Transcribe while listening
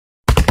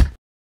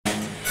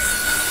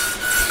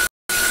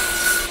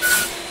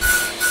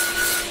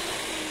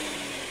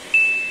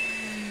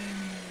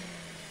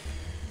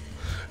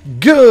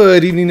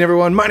Good evening,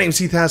 everyone. My name's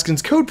Heath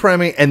Haskins, Code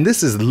Primate, and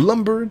this is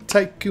Lumber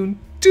Tycoon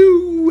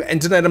 2.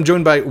 And tonight I'm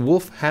joined by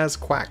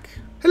WolfHasQuack.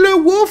 Hello,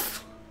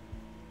 Wolf!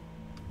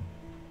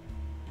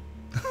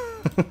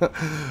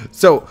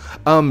 So,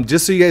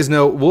 just so you guys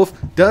know, Wolf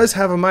does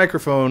have a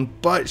microphone,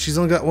 but she's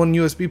only got one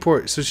USB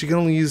port, so she can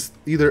only use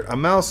either a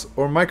mouse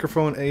or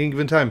microphone at any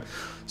given time.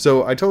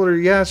 So I told her,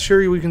 yeah,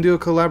 sure, we can do a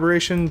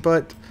collaboration,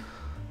 but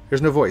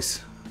there's no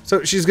voice.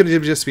 So she's going to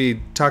just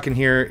be talking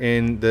here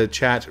in the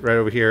chat right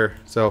over here.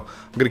 So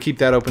I'm going to keep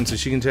that open so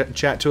she can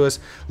chat to us.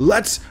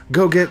 Let's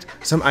go get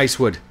some ice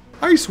wood.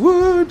 Ice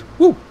wood!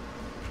 Woo!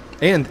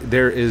 And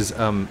there is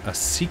a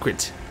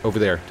secret over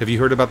there. Have you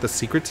heard about the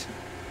secret?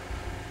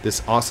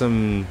 This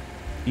awesome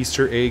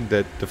Easter egg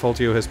that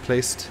Defaultio has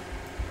placed.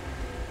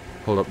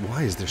 Hold up.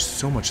 Why is there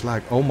so much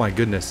lag? Oh my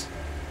goodness.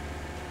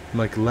 I'm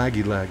like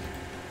laggy lag.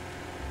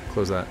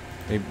 Close that.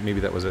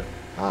 Maybe that was it.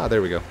 Ah,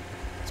 there we go.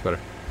 It's better.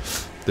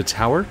 The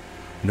tower?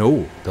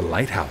 No, the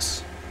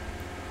lighthouse.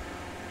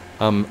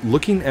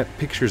 Looking at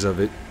pictures of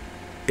it,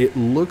 it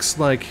looks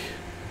like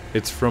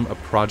it's from a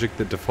project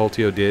that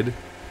Defaultio did.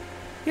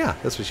 Yeah,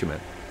 that's what she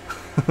meant.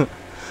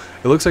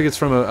 It looks like it's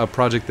from a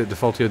project that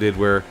Defaultio did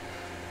where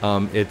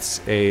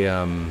it's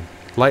a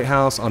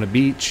lighthouse on a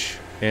beach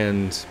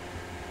and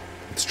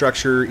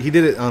structure. He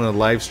did it on a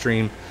live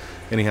stream.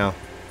 Anyhow,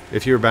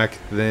 if you were back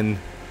then,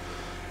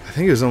 I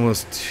think it was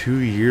almost 2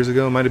 years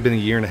ago. It might have been a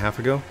year and a half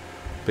ago.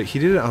 But he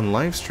did it on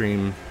live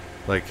stream,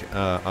 like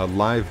a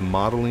live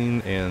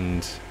modeling,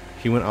 and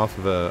he went off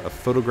of a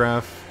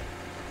photograph,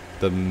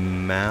 the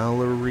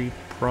Mallory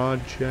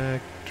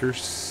Project or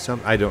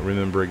something. I don't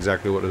remember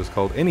exactly what it was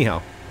called.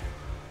 Anyhow,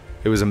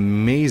 it was an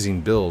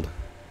amazing build,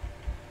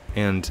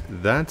 and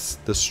that's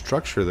the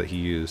structure that he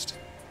used.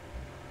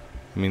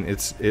 I mean,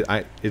 it's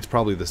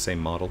probably the same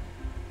model.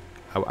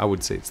 I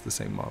would say it's the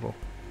same model.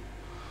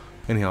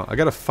 Anyhow, I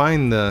gotta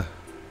find the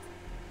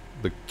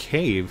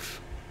cave.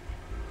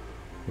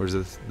 Where's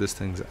this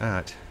thing's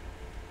at?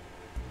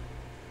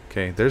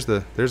 Okay, there's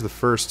the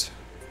first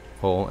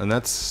hole, and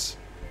that's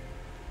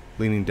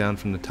leaning down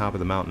from the top of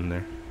the mountain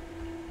there.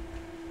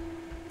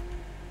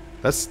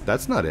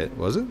 That's not it,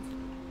 was it?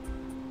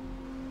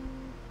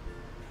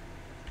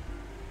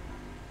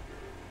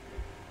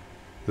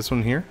 This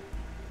one here?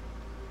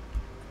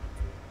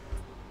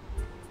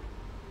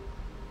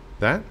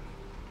 That?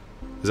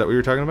 Is that what you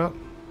were talking about?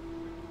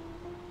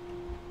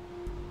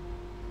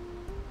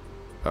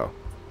 Oh.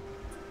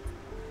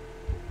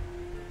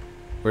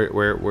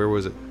 Where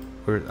was it?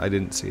 I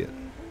didn't see it.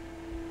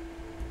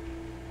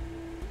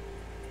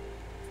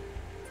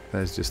 That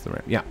is just the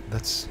ramp. Yeah,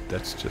 that's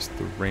just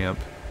the ramp.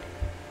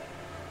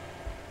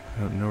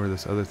 I don't know where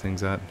this other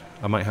thing's at.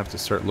 I might have to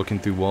start looking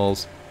through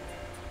walls.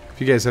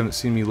 If you guys haven't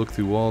seen me look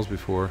through walls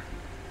before,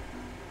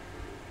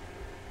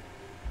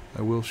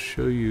 I will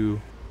show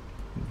you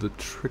the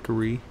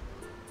trickery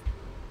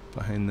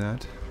behind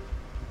that.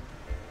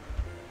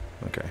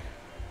 Okay.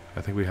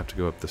 I think we have to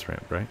go up this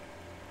ramp, right?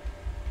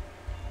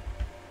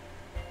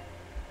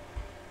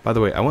 By the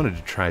way, I wanted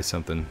to try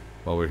something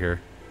while we're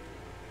here.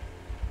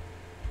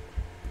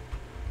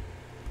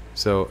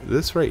 So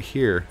this right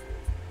here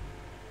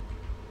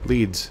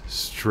leads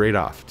straight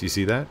off. Do you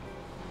see that?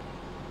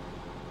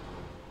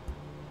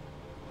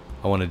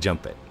 I want to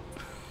jump it.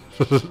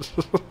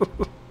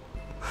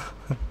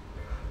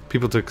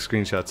 People took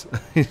screenshots.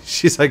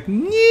 She's like,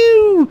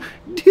 no,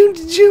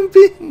 don't jump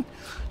in.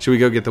 Should we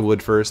go get the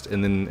wood first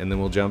and then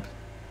we'll jump?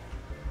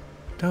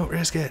 Don't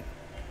risk it.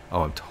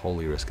 Oh, I'm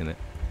totally risking it.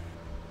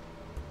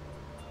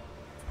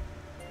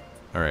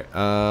 Alright,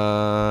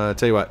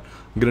 tell you what,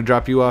 I'm going to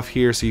drop you off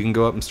here so you can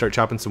go up and start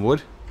chopping some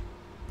wood.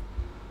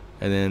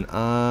 And then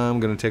I'm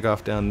going to take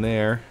off down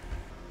there.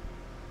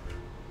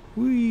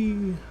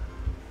 Whee!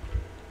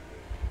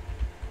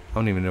 I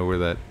don't even know where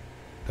that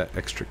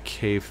extra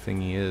cave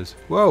thingy is.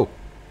 Whoa!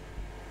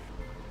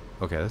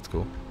 Okay, that's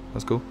cool.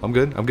 That's cool. I'm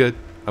good. I'm good.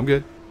 I'm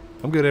good.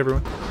 I'm good,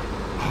 everyone.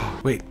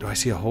 Wait, do I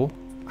see a hole?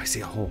 I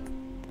see a hole.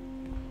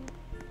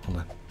 Hold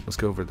on. Let's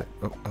go over there.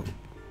 Oh.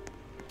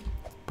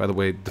 By the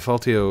way,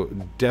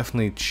 Defaultio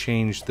definitely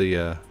changed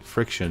the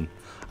friction.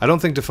 I don't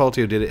think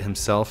Defaultio did it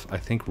himself. I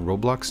think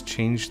Roblox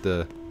changed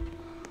the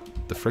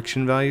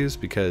friction values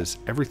because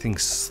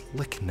everything's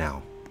slick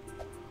now.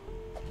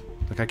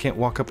 Like, I can't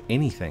walk up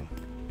anything.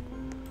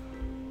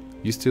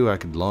 Used to, I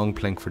could long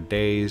plank for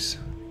days.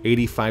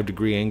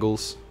 85-degree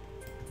angles.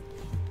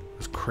 It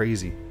was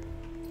crazy.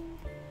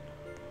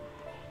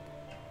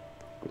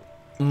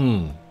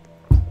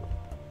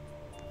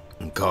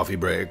 Coffee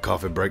break,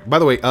 coffee break. By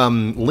the way,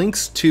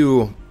 links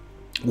to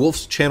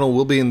Wolf's channel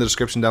will be in the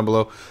description down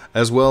below,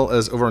 as well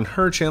as over on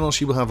her channel.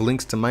 She will have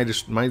links to my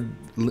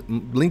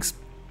links.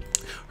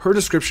 Her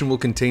description will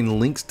contain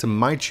links to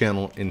my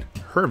channel in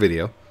her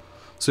video.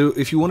 So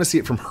if you want to see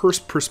it from her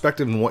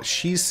perspective and what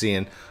she's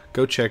seeing,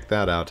 go check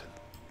that out.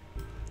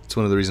 It's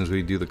one of the reasons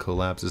we do the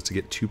collabs, is to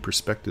get two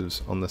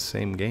perspectives on the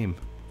same game,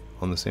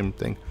 on the same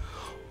thing.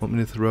 Want me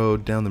to throw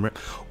down the ramp?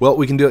 Well,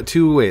 we can do it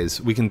two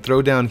ways. We can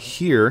throw down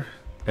here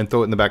and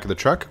throw it in the back of the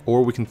truck,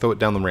 or we can throw it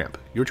down the ramp.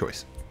 Your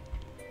choice.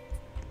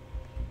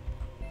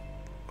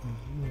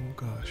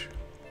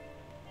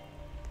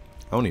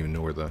 I don't even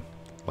know where the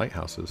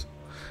lighthouse is.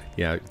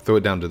 Yeah, throw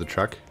it down to the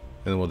truck,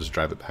 and then we'll just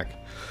drive it back.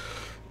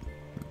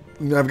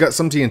 I've got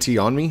some TNT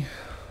on me.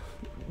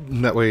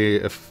 That way,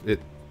 if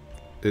it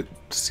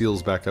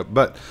seals back up.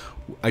 But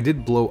I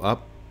did blow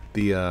up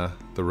the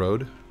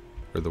road,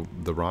 or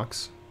the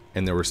rocks,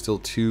 and there were still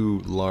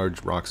 2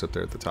 large rocks up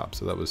there at the top.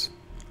 So that was.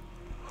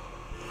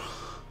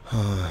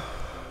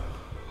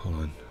 Hold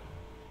on.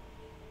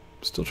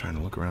 Still trying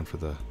to look around for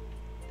the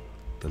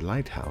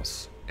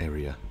lighthouse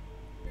area.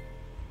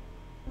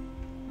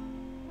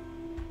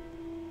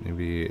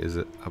 Maybe, is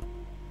it up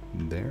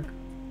there?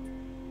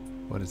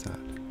 What is that?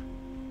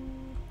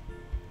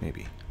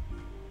 Maybe.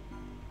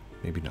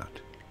 Maybe not.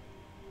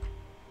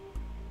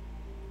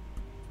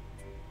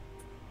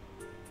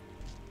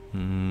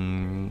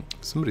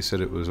 Somebody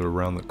said it was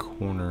around the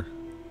corner.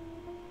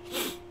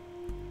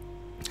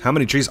 How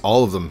many trees?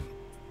 All of them.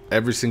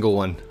 Every single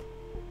one.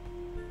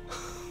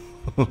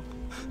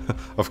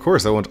 Of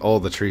course I want all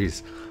the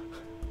trees.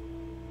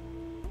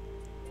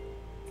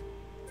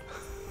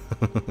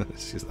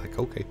 She's like,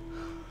 okay.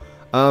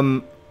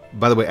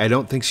 By the way, I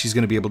don't think she's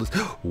going to be able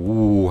to...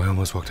 Ooh, I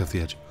almost walked off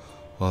the edge.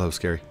 Oh, that was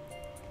scary.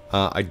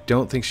 I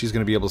don't think she's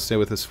going to be able to stay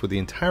with us for the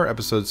entire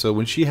episode, so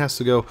when she has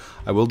to go,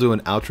 I will do an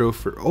outro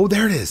for... Oh,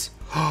 there it is!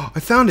 Oh, I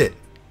found it!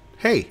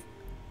 Hey!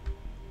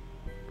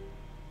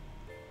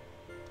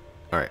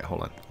 Alright,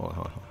 hold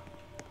on.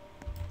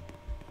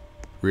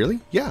 Really?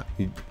 Yeah.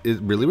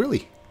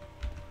 Really?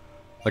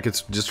 Like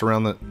it's just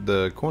around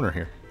the corner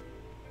here.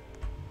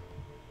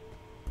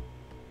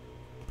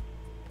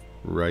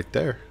 Right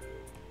there.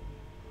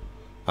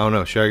 I don't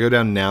know. Should I go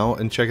down now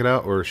and check it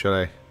out, or should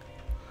I?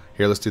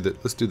 Here, let's do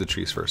the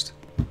trees first.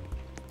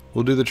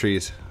 We'll do the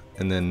trees,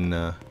 and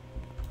then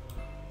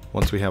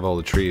once we have all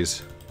the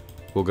trees,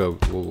 we'll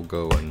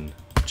go and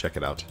check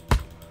it out.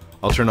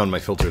 I'll turn on my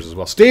filters as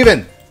well.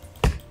 Steven,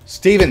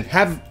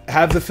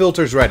 have the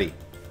filters ready.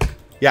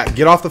 Yeah,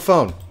 get off the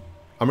phone.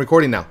 I'm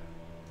recording now.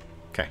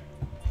 Okay.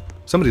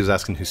 Somebody was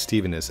asking who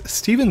Steven is.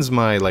 Steven's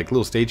my like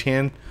little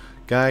stagehand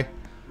guy.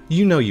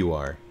 You know you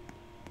are.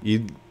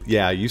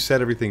 You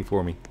set everything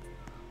for me.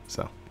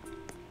 So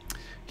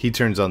he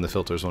turns on the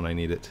filters when I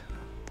need it.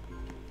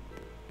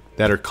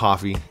 That or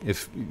coffee.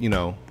 If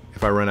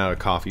I run out of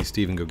coffee,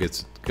 Steven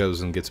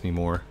goes and gets me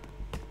more.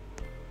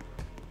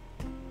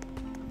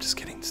 I'm just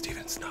kidding.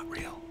 Steven's not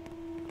real,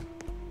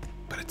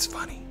 but it's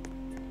funny.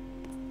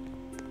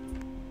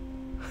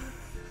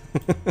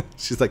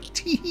 She's like,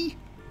 tee.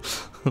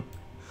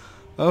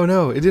 Oh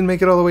no, it didn't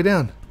make it all the way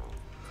down.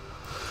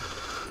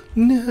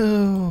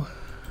 No.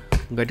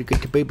 I'm going to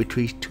get the baby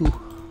trees too.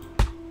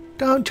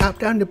 Don't chop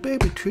down the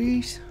baby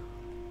trees.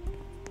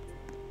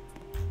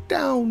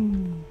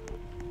 Down.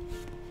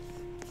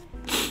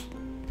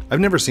 I've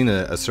never seen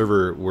a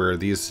server where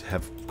these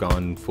have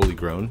gone fully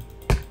grown.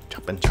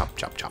 Chop and chop,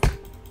 chop, chop.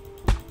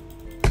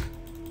 There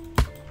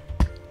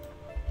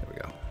we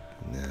go.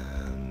 And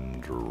then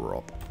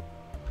drop.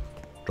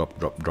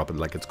 Drop it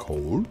like it's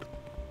cold.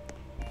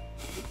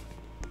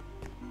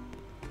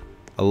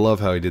 I love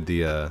how he did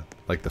the,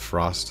 like the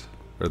frost,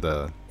 or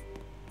the...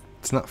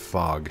 It's not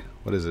fog.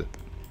 What is it?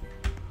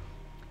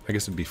 I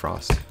guess it'd be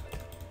frost.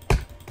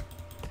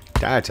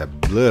 That's a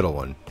little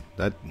one.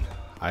 That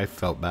I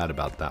felt bad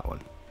about that one.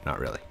 Not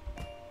really.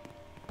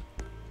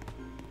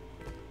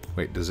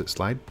 Wait, does it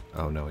slide?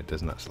 Oh no, it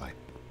does not slide.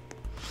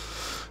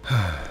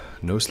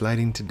 No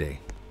sliding today.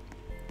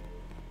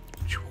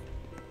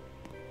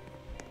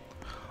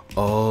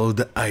 All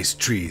the ice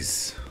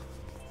trees.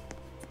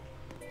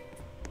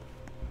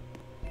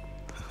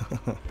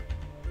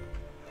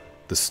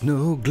 The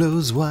snow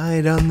glows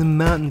white on the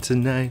mountain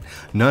tonight.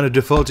 Not a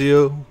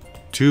Defaultio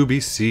to be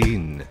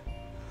seen.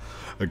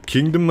 A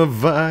kingdom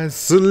of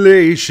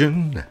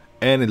isolation,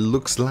 and it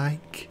looks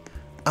like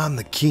I'm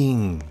the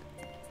king.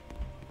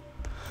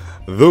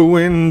 The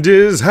wind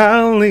is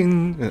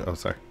howling. Oh,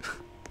 sorry.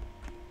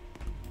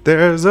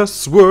 There's a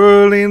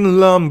swirling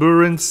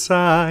lumber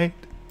inside.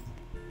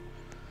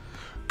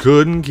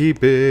 Couldn't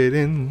keep it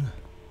in.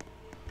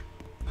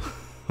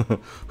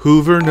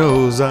 Hoover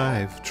knows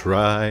I've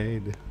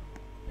tried.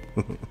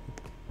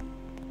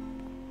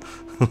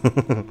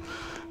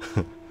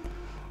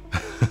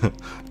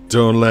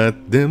 Don't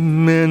let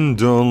them in,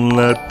 don't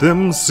let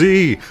them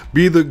see.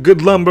 Be the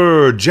good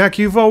lumberjack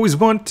you've always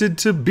wanted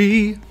to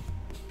be.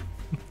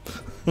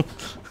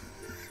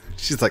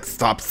 She's like,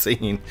 stop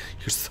singing.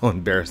 You're so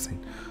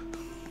embarrassing.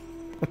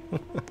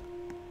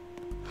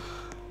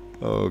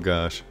 Oh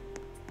gosh.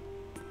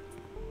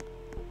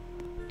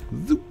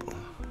 Zoop.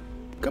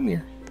 Come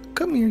here.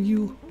 Come here,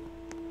 you.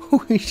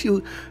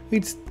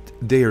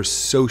 They are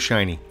so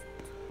shiny.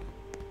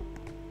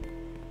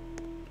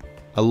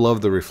 I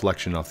love the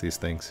reflection off these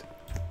things.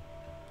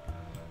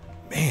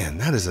 Man,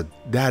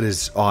 that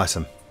is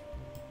awesome.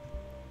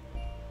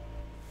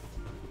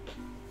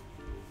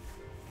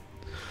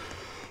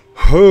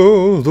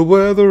 Oh, the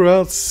weather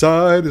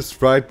outside is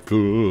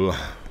frightful.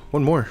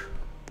 One more.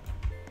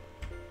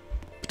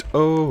 But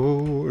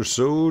oh,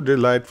 so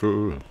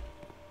delightful.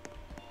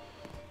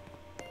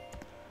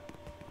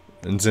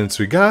 And since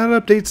we got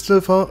updates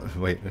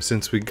to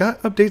since we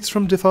got updates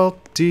from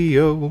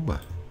Defaultio,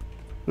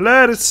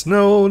 let us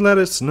know, let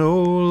us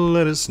know,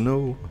 let us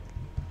know.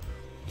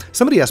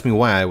 Somebody asked me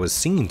why I was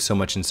singing so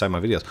much inside my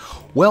videos.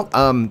 Well,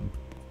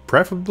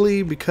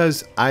 preferably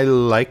because I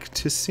like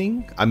to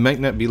sing. I might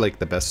not be like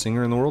the best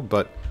singer in the world,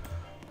 but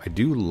I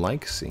do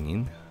like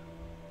singing.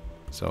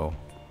 So,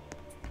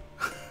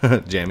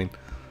 jamming.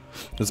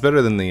 It's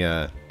better than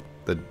the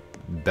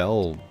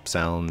bell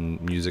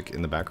sound music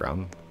in the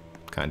background,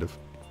 kind of.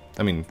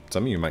 I mean,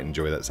 some of you might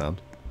enjoy that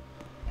sound.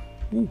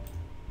 Ooh.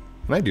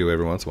 And I do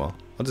every once in a while.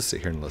 I'll just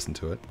sit here and listen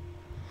to it.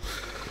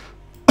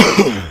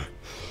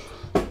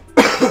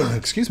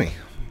 Excuse me.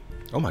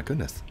 Oh my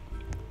goodness.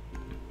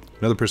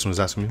 Another person was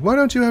asking me, why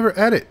don't you ever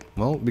edit?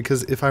 Well,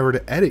 because if I were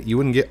to edit, you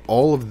wouldn't get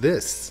all of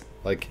this.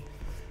 Like,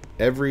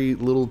 every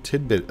little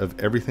tidbit of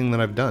everything that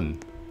I've done.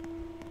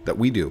 That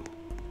we do.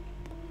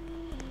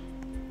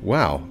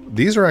 Wow.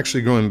 These are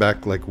actually going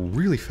back, like,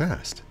 really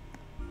fast.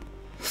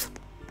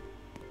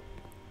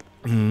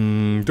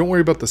 Don't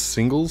worry about the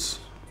singles.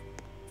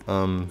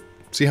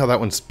 See how that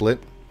one split?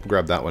 We'll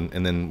grab that one,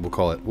 and then we'll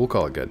call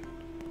it good.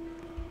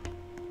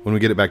 When we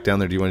get it back down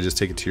there, do you want to just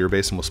take it to your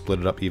base and we'll split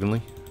it up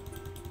evenly?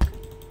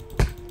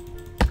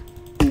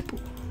 Boop.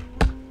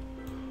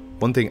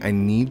 One thing I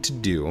need to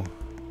do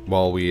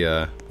while we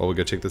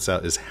go check this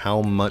out is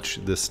how much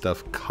this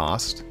stuff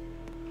cost,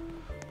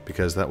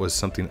 because that was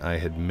something I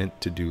had meant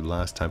to do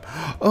last time.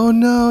 Oh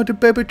no, the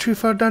baby tree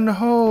fell down the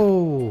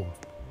hole.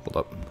 Hold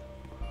up.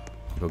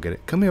 I'll go get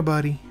it. Come here,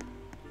 buddy.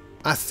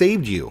 I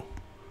saved you.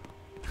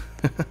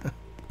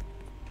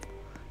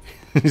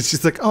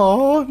 She's like,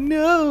 oh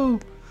no.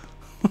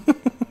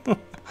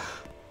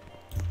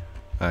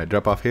 Alright,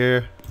 drop off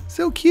here.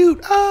 So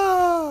cute.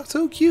 Ah,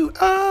 so cute.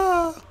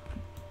 Ah.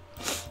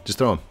 Just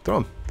throw him. Throw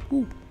him.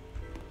 Ooh.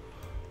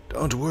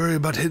 Don't worry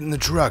about hitting the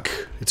truck.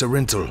 It's a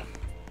rental.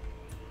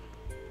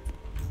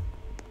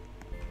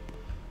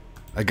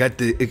 I got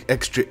the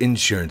extra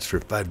insurance for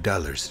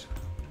 $5.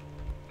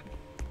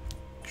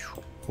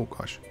 Oh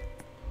gosh.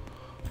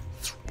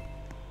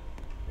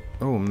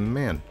 Oh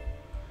man.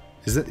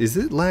 Is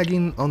it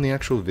lagging on the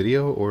actual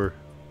video or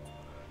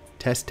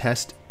test?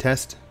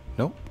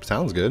 Nope.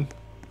 Sounds good.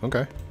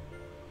 Okay.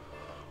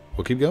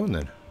 We'll keep going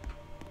then.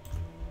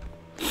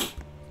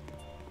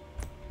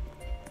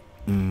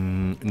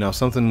 Now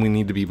something we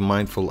need to be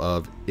mindful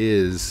of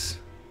is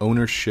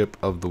ownership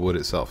of the wood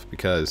itself,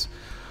 because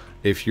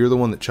if you're the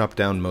one that chopped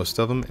down most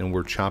of them and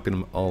we're chopping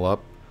them all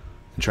up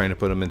and trying to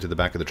put them into the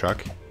back of the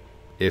truck,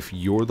 if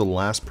you're the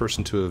last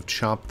person to have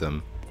chopped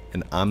them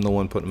and I'm the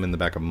one putting them in the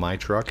back of my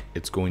truck,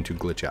 it's going to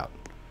glitch out.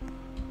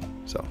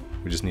 So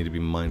we just need to be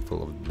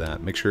mindful of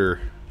that. Make sure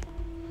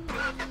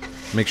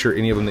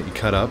any of them that you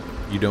cut up,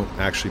 you don't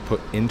actually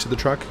put into the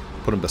truck,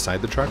 put them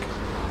beside the truck.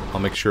 I'll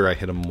make sure I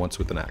hit them once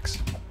with an axe.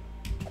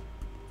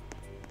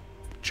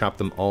 Chop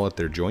them all at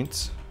their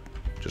joints,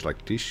 just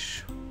like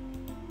this.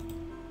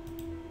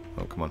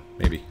 Oh, come on,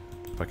 maybe.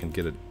 If I can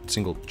get a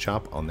single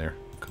chop on there.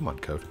 Come on,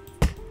 code.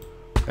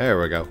 There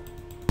we go.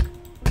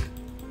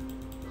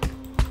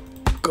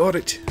 Got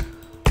it.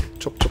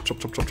 Chop, chop, chop,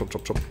 chop, chop, chop,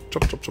 chop, chop,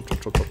 chop, chop,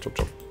 chop, chop, chop, chop,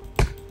 chop.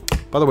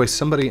 By the way,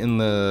 somebody in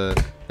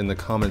the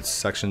comments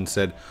section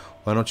said,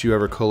 why don't you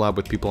ever collab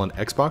with people on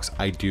Xbox?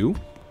 I do.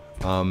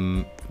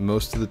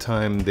 Most of the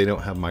time they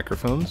don't have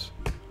microphones.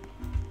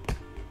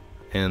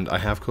 And I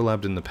have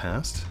collabed in the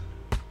past.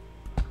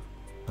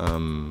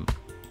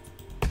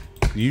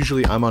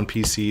 Usually I'm on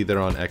PC, they're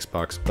on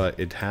Xbox, but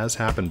it has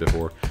happened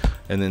before.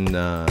 And then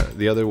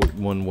the other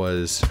one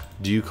was,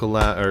 do you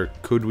collab, or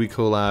could we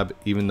collab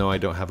even though I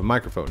don't have a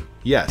microphone?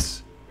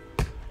 Yes,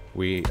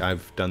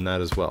 I've done that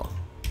as well.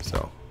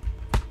 So,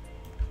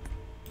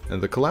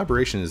 and the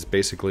collaboration is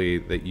basically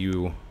that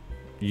you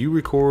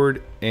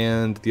record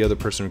and the other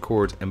person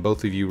records, and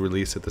both of you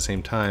release at the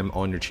same time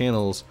on your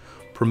channels,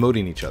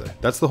 promoting each other.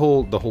 That's the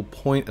whole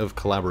point of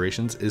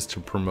collaborations, is to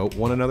promote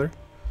one another.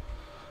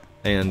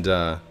 And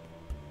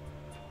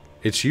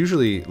it's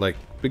usually like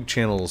big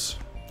channels.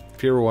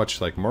 If you ever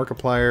watch like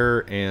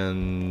Markiplier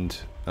and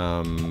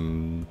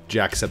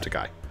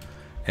Jacksepticeye,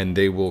 and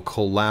they will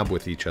collab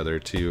with each other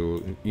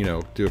to, you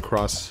know, do a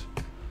cross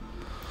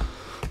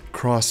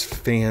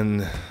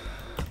fan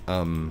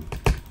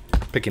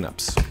picking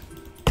ups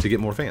to get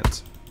more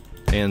fans.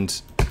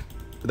 And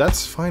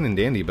that's fine and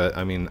dandy, but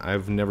I mean,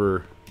 I've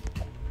never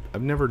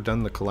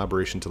done the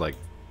collaboration to like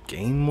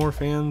gain more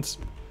fans.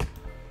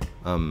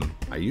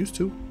 I used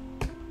to.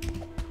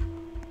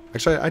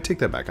 Actually, I take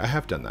that back. I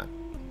have done that.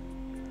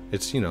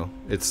 It's, you know,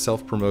 it's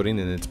self-promoting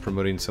and it's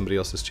promoting somebody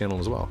else's channel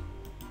as well.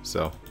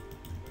 So.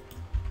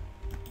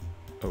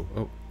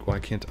 Oh, why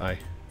can't I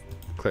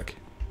click?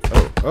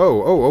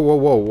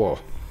 Whoa.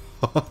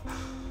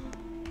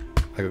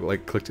 I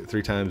like clicked it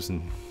 3 times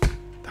and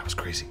that was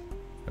crazy.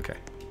 Okay.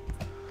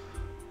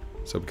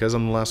 So because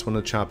I'm the last one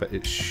to chop it,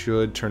 it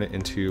should turn it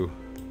into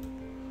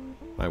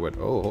my wood.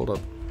 Oh, hold up.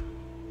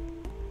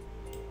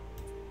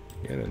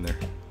 Get in there.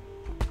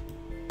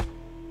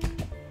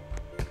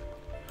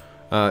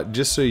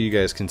 Just so you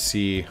guys can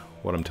see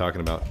what I'm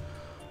talking about.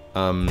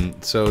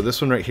 So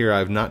this one right here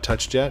I've not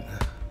touched yet.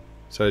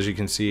 So as you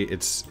can see,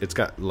 it's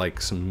got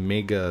like some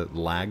mega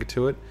lag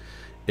to it.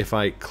 If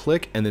I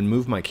click and then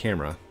move my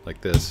camera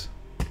like this,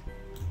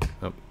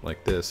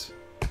 like this,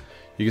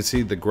 you can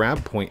see the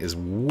grab point is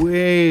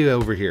way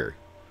over here.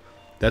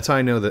 That's how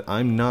I know that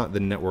I'm not the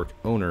network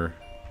owner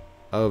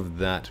of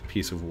that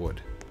piece of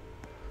wood.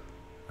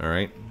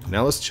 Alright,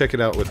 now let's check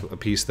it out with a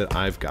piece that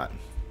I've got.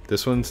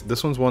 This one's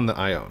one that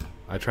I own.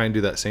 I try and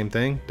do that same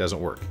thing, doesn't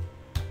work.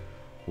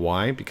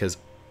 Why? Because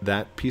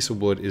that piece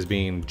of wood is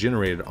being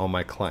generated on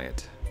my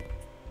client.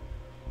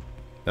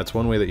 That's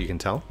one way that you can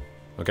tell.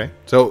 Okay,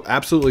 so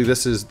absolutely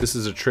this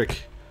is a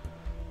trick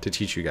to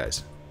teach you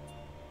guys.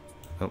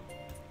 Oh,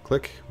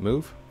 click,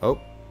 move.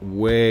 Oh,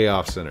 way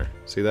off center.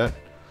 See that?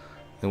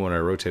 And when I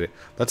rotate it,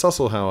 that's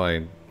also how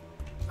I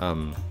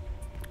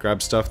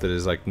grab stuff that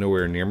is like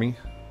nowhere near me.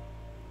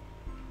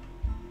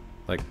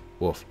 Like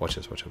Wolf, watch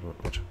this, watch it,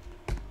 watch it.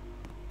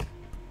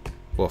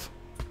 Wolf,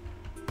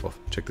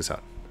 check this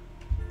out.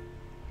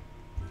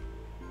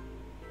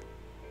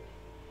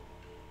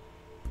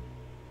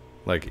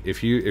 Like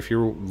if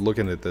you're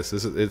looking at this,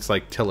 it's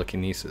like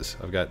telekinesis.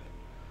 I've got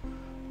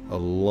a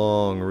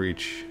long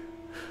reach.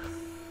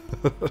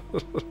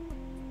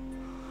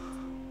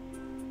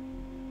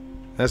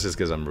 That's just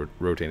because I'm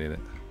rotating it.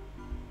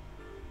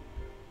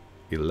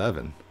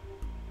 11.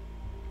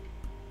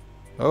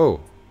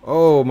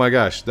 Oh my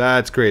gosh,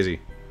 that's crazy.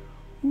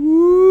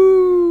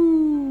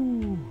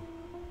 Woo!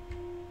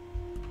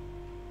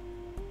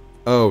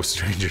 Oh,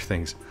 Stranger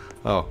Things.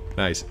 Oh,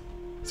 nice.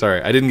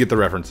 Sorry, I didn't get the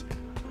reference.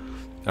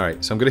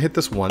 Alright, so I'm gonna hit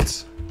this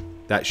once.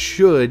 That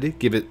should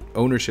give it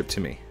ownership to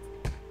me.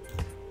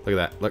 Look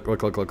at that. Look.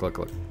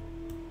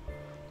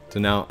 So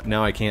now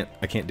I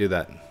can't do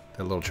that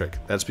little trick.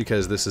 That's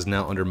because this is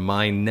now under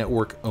my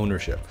network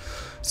ownership.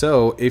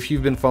 So if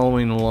you've been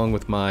following along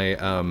with my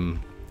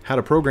how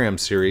to program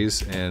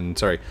series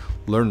and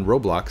learn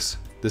Roblox,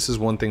 this is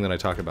one thing that I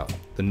talk about,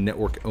 the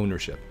network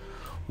ownership.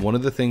 One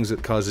of the things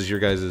that causes your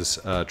guys'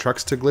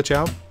 trucks to glitch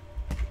out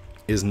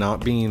is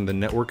not being the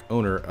network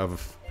owner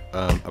of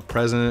a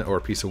present or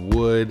a piece of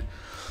wood.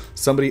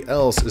 Somebody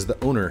else is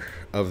the owner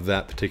of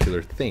that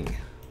particular thing.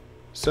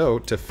 So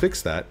to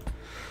fix that,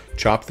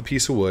 chop the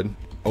piece of wood,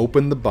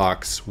 open the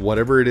box,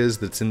 whatever it is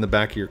that's in the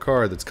back of your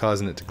car that's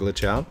causing it to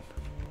glitch out,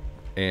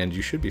 and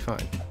you should be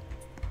fine.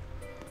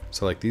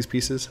 So like these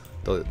pieces,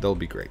 they'll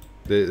be great.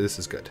 This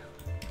is good.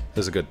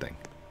 This is a good thing.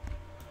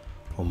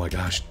 Oh my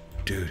gosh,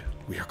 dude,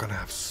 we are gonna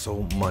have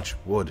so much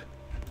wood.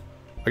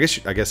 I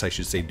guess I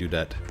should say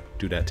dudette.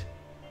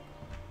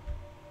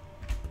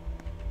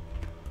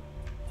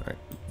 Alright,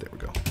 there we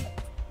go.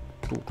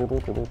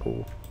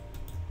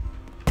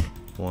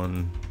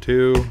 1,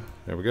 2,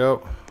 there we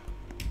go.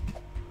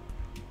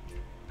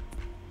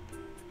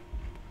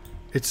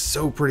 It's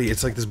so pretty.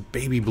 It's like this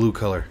baby blue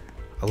color.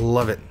 I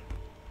love it.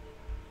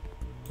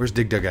 Where's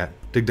Dig Dug at?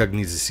 Dig Dug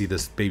needs to see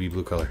this baby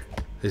blue color.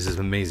 This is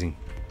amazing.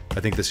 I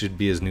think this should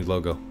be his new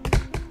logo.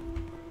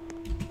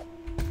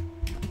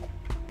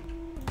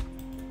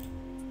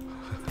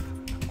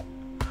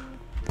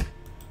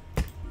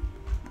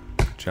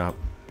 Chop,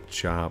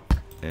 chop,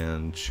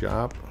 and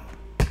chop.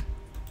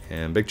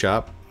 And big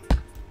chop.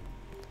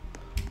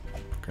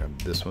 Grab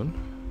this one.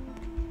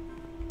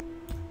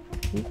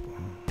 Oop.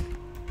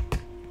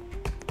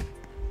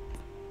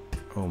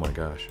 Oh my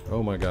gosh.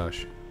 Oh my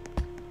gosh.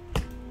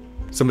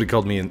 Somebody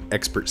called me an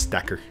expert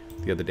stacker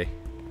the other day.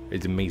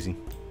 It's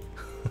amazing.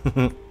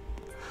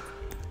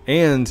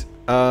 And,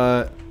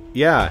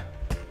 yeah.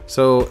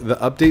 So, the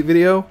update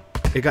video,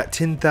 it got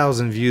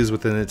 10,000 views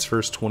within its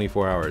first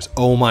 24 hours.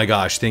 Oh my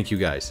gosh, thank you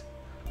guys.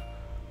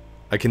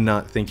 I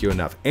cannot thank you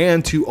enough.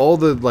 And to all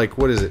the, like,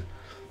 what is it?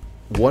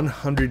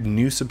 100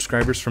 new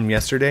subscribers from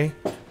yesterday.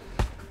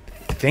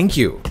 Thank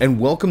you, and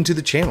welcome to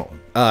the channel.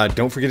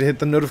 Don't forget to hit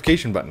the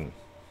notification button.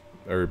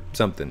 Or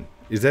something.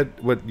 Is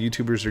that what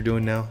YouTubers are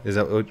doing now? Is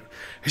that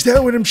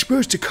what I'm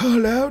supposed to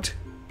call out?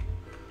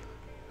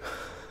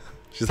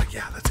 She's like,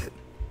 yeah, that's it.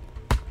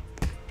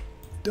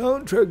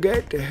 Don't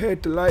forget to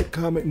hit the like,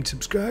 comment, and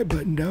subscribe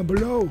button down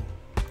below.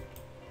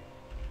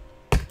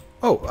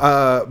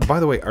 Oh, by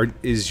the way,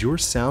 is your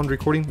sound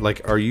recording?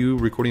 Like, are you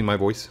recording my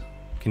voice?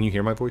 Can you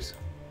hear my voice?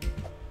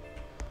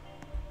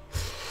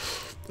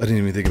 I didn't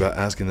even think about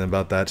asking them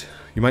about that.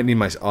 You might need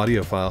my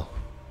audio file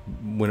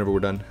whenever we're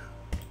done.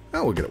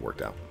 Oh, we'll get it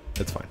worked out.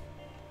 That's fine.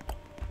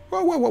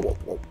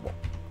 Whoa.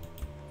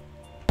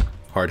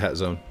 Hard hat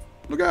zone.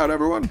 Look out,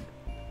 everyone.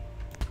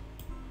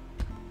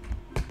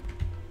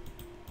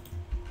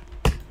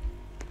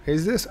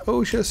 Is this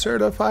OSHA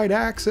certified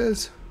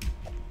access?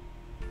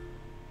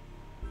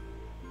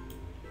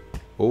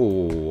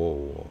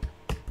 Oh.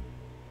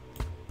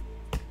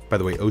 By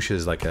the way, OSHA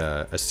is like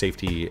a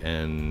safety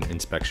and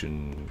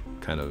inspection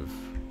kind of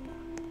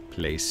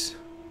place.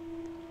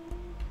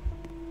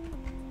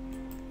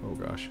 Oh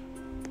gosh.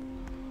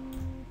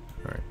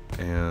 Alright,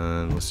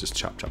 and let's just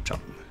chop.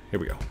 Here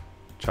we go.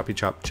 Choppy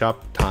chop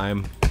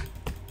time.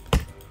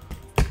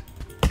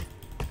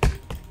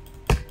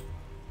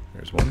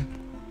 There's one.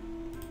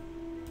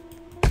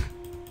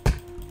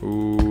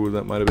 Ooh,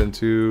 that might have been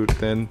too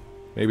thin.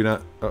 Maybe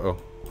not. Uh-oh.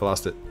 I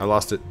lost it. I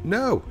lost it.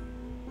 No!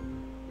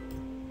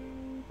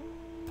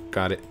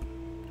 Got it.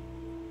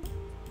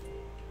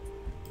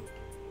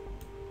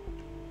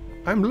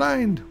 I'm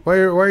blind. Why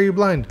are you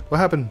blind? What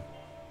happened?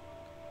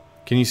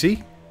 Can you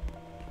see?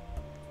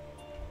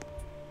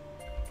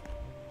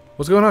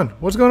 What's going on?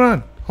 What's going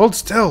on? Hold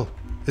still.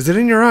 Is it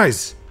in your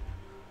eyes?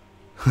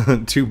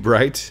 Too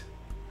bright?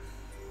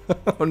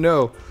 Oh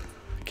no.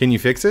 Can you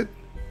fix it?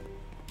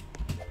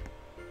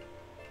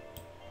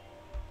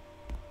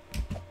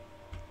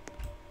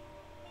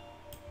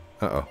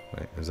 Uh-oh.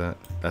 Wait, is that?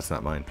 That's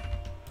not mine.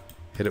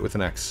 Hit it with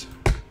an X.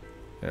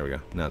 There we go.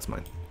 Now it's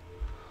mine.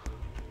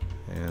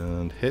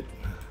 And hit.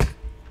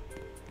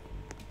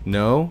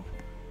 No?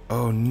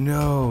 Oh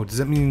no. Does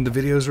that mean the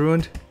video's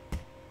ruined?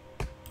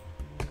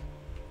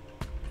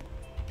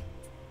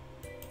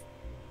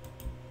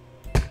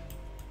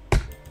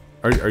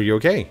 Are you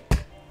okay?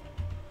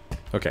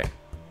 Okay.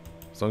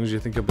 As long as you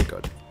think you'll be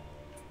good.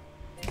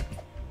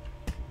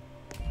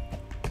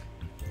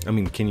 I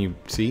mean, can you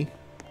see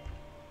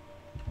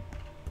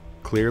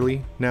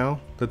clearly now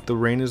that the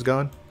rain is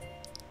gone?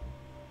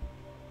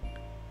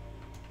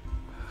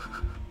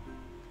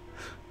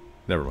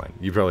 Never mind.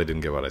 You probably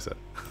didn't get what I said.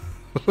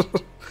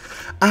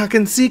 I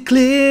can see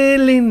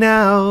clearly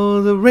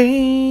now the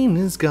rain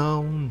is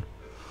gone.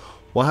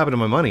 What happened to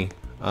my money?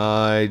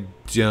 I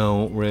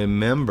don't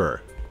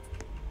remember.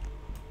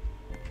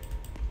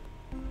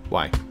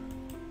 Why?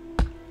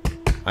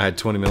 I had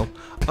 20 mil.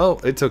 Oh,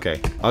 it's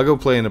okay. I'll go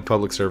play in a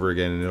public server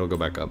again and it'll go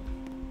back up.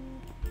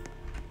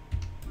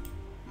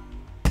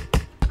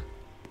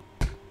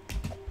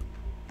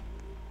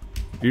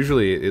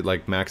 Usually it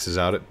like maxes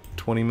out at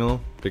 20 mil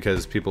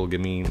because people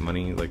give me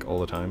money like all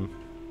the time.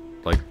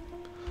 Like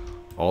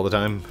all the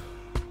time.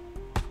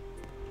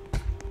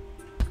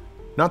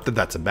 Not that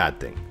that's a bad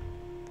thing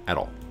at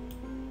all.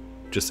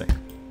 Just saying.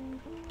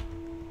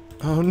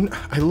 Oh, no,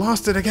 I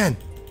lost it again.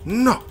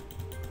 No.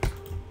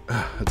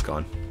 It's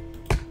gone.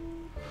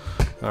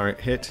 Alright,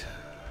 hit,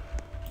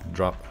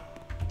 drop,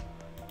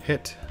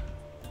 hit,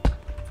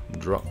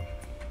 drop,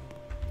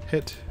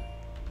 hit,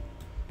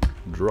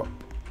 drop,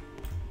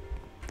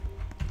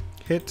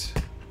 hit,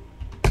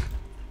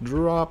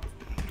 drop.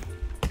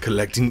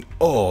 Collecting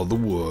all the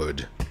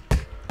wood.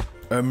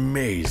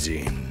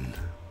 Amazing.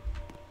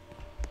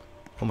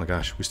 Oh my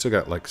gosh, we still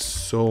got like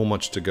so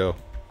much to go.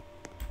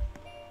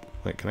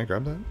 Wait, can I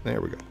grab that? There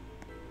we go.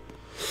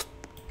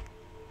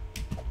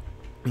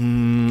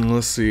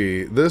 Let's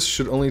see. This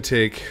should only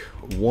take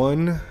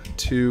 1,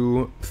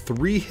 2,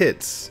 3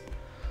 hits,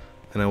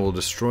 and I will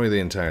destroy the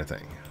entire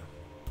thing.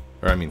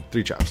 Or I mean,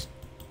 3 chops.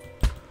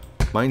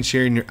 Mind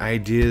sharing your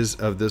ideas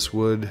of this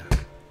wood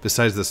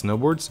besides the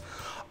snowboards?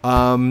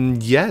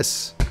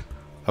 Yes.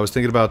 I was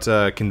thinking about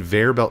a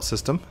conveyor belt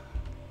system.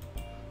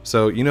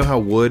 So you know how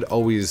wood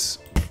always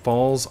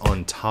falls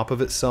on top of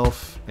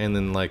itself, and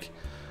then like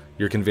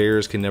your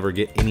conveyors can never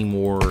get any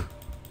more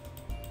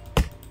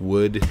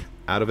wood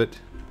out of it?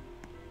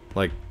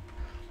 Like,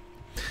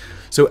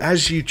 so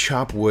as you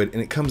chop wood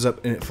and it comes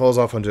up and it falls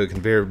off onto a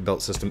conveyor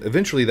belt system,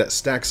 eventually that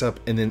stacks up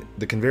and then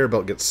the conveyor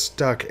belt gets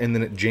stuck and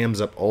then it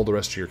jams up all the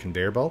rest of your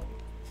conveyor belt.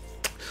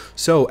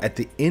 So at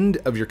the end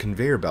of your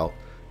conveyor belt,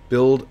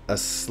 build a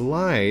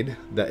slide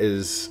that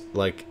is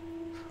like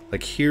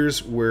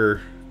here's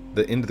where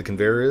the end of the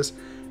conveyor is,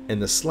 and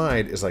the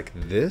slide is like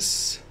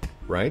this,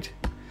 right?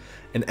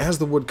 And as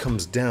the wood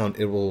comes down,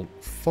 it will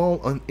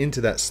fall into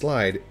that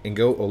slide and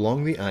go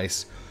along the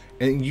ice.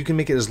 And you can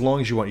make it as long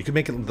as you want. You can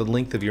make it the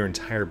length of your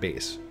entire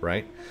base,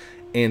 right?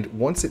 And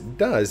once it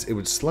does, it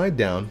would slide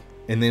down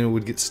and then it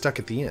would get stuck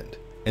at the end.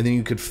 And then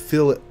you could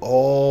fill it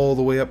all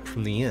the way up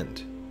from the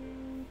end.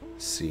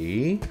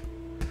 See?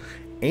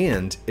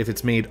 And if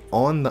it's made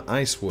on the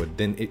ice wood,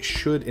 then it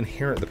should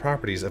inherit the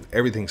properties of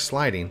everything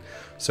sliding,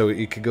 so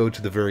it could go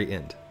to the very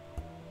end.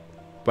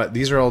 But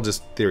these are all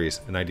just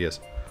theories and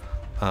ideas.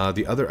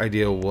 The other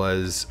idea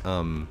was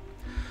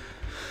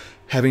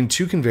having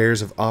 2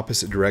 conveyors of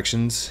opposite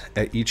directions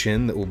at each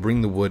end that will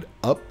bring the wood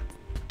up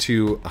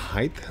to a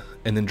height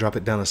and then drop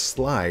it down a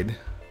slide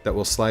that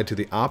will slide to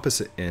the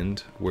opposite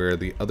end where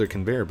the other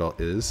conveyor belt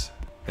is,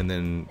 and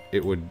then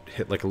it would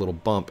hit like a little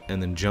bump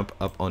and then jump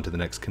up onto the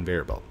next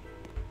conveyor belt.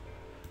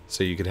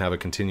 So you could have a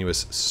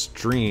continuous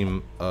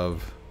stream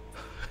of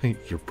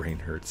your brain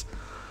hurts.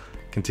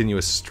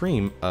 Continuous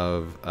stream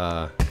of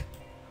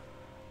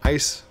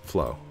ice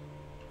flow.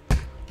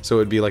 So it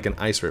would be like an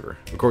ice river.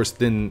 Of course,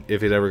 then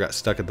if it ever got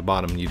stuck at the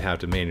bottom, you'd have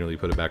to manually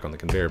put it back on the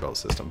conveyor belt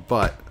system.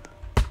 But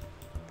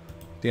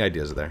the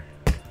ideas are there.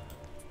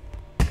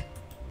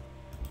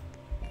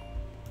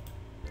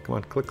 Come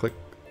on, click, click,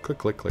 click,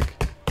 click, click.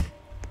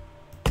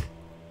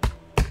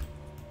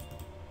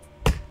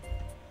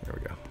 There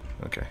we go.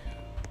 Okay.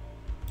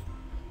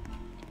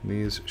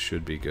 These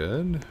should be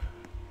good.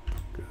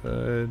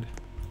 Good.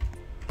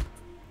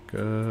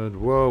 Good.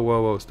 Whoa,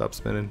 whoa, whoa. Stop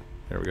spinning.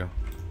 There we go.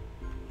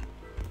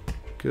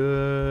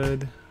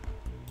 Good.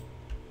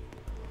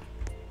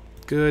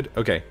 Good.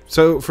 Okay.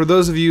 So for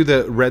those of you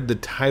that read the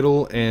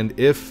title, and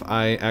if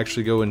I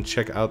actually go and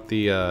check out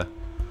the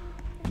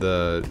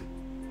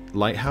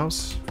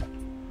lighthouse,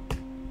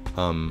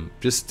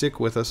 just stick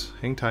with us.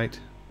 Hang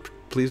tight.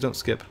 Please don't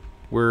skip.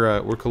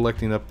 We're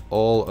collecting up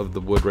all of the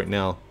wood right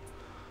now,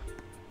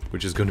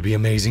 which is going to be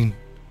amazing.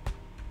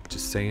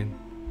 Just saying.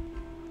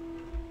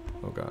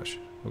 Oh gosh.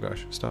 Oh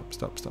gosh. Stop.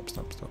 Stop. Stop.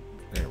 Stop. Stop.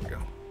 There we go.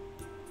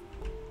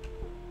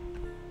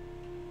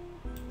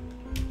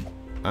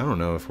 I don't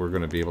know if we're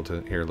going to be able to...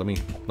 Here, let me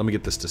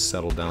get this to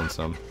settle down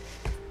some.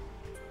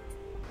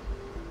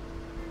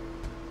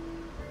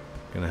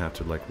 Gonna have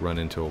to like run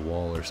into a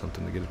wall or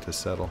something to get it to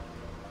settle.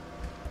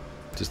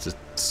 Just the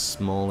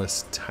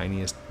smallest,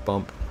 tiniest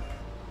bump.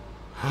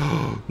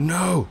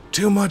 No!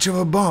 Too much of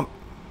a bump!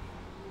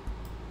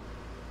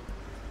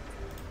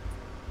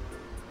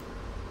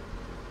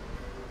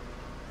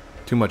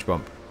 Too much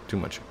bump. Too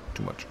much.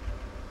 Too much.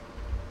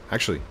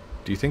 Actually,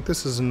 do you think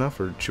this is enough,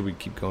 or should we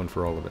keep going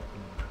for all of it?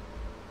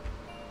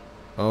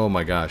 Oh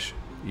my gosh.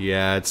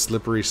 Yeah, it's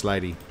slippery,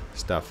 slidey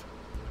stuff.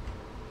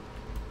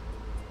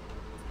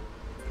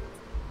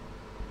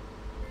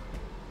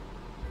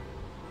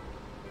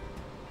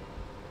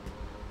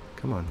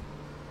 Come on.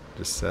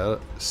 Just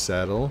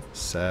settle.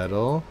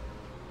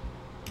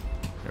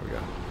 There we go.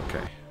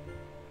 Okay.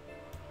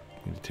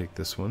 Need to take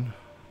this one.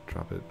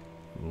 Drop it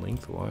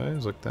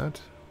lengthwise like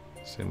that.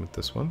 Same with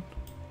this one.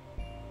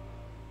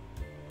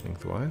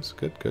 Lengthwise.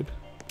 Good, good.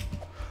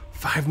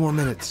 5 more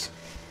minutes.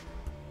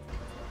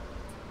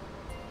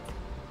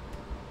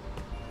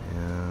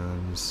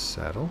 And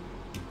settle.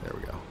 There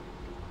we go.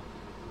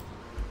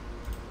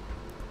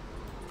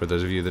 For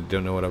those of you that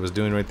don't know what I was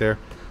doing right there,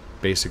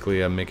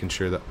 basically I'm making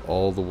sure that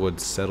all the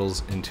wood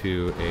settles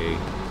into a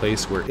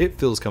place where it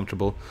feels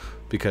comfortable,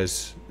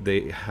 because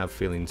they have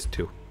feelings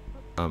too.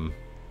 No,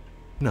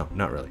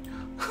 not really.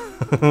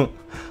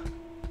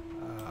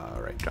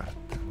 Alright, drop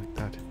it down like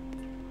that.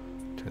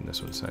 Turn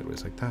this one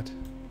sideways like that.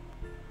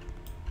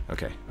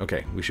 Okay,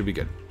 okay, we should be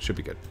good. Should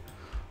be good.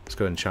 Let's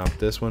go ahead and chop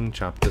this one,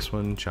 chop this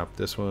one, chop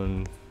this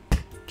one,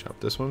 chop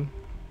this one.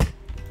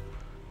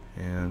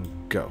 And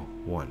go.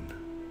 1,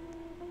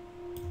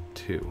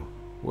 2.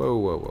 Whoa,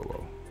 whoa, whoa,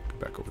 whoa. Go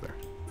back over there.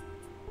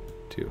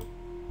 2.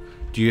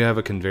 Do you have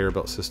a conveyor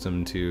belt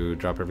system to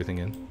drop everything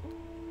in?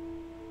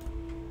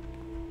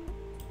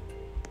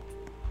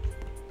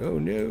 Oh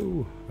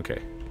no.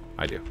 Okay,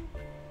 I do.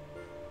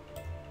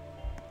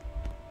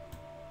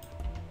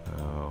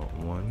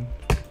 1,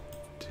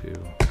 2,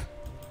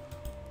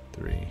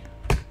 3,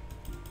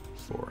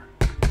 4.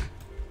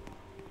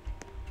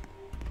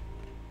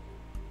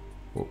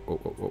 Whoa, whoa,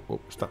 whoa, whoa, whoa.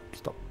 Stop,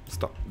 stop,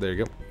 stop. There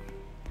you go.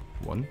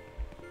 1,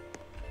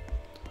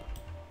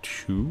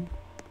 2,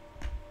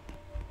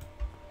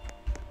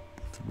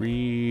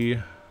 3.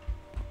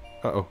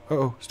 Uh-oh,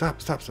 uh-oh.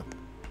 Stop, stop, stop.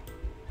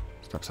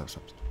 Stop, stop,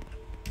 stop.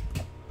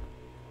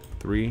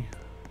 3,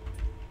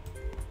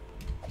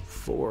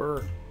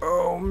 4.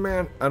 Oh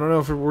man, I don't know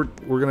if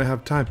we're gonna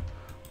have time.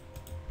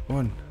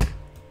 1,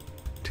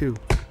 2,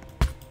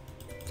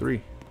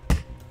 3,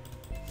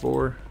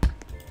 4,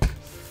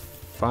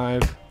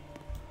 5.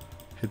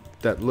 Hit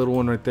that little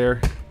one right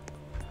there.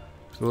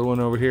 There's a little one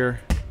over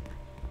here.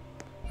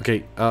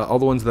 Okay, all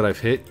the ones that I've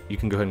hit, you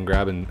can go ahead and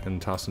grab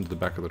and toss into the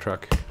back of the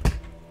truck.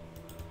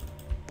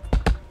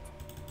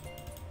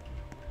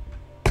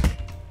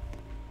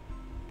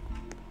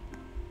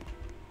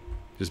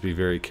 Just be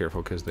very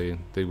careful, because they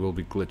will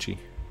be glitchy.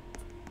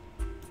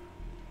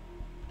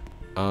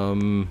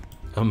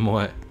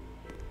 What?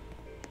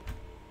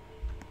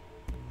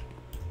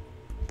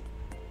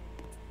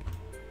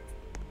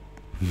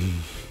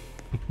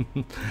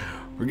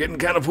 We're getting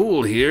kind of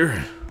full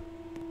here.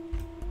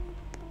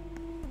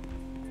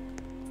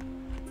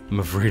 I'm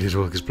afraid it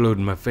will explode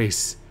in my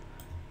face.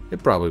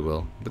 It probably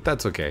will, but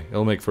that's okay.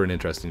 It'll make for an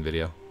interesting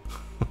video.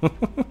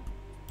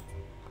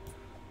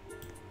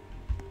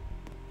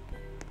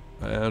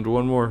 And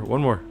one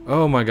more.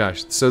 Oh my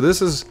gosh. So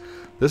this is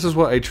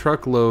what a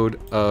truckload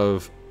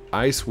of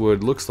ice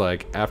wood looks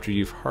like after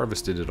you've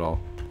harvested it all.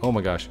 Oh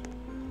my gosh.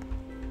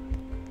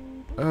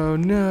 Oh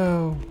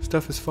no,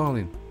 stuff is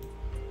falling.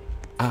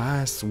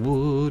 Ice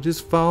wood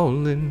is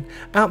falling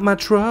out my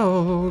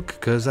truck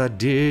 'cause I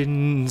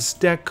didn't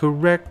stack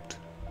correct.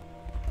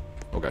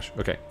 Oh gosh,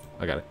 okay,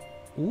 I got it.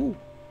 Ooh.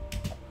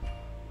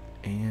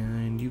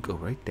 And you go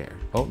right there.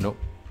 Oh no.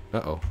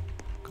 Uh-oh.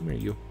 Come here,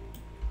 you.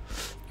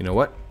 You know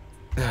what?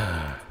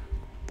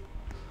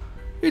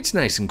 It's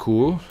nice and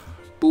cool.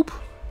 Boop.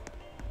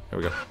 There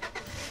we go.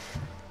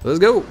 Let's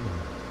go.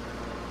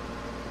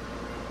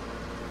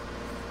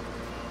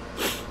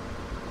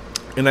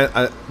 And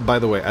I by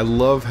the way, I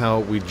love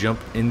how we jump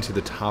into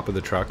the top of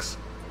the trucks.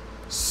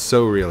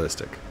 So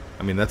realistic.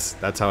 I mean,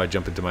 that's how I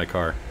jump into my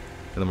car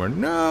in the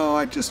morning. No,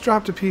 I just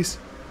dropped a piece.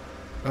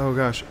 Oh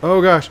gosh. Oh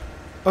gosh.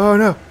 Oh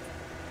no.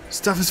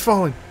 Stuff is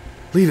falling.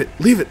 Leave it.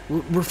 Leave it.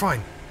 We're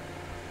fine.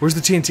 Where's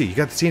the TNT? You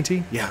got the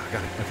TNT? Yeah, I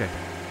got it. Okay.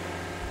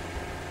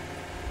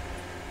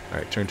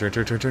 Alright,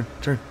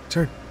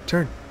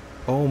 turn.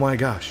 Oh my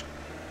gosh.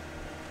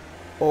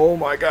 Oh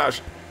my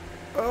gosh.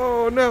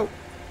 Oh, no.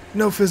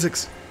 No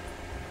physics.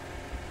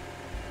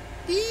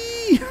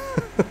 Eee!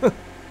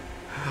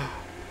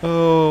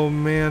 Oh,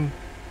 man.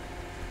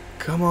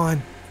 Come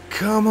on.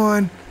 Come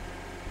on.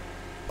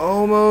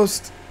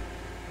 Almost.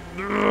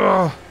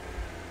 Ugh.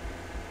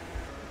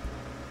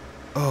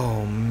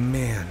 Oh,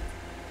 man.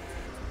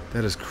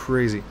 That is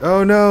crazy.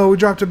 Oh, no. We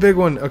dropped a big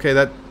one. Okay,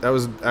 that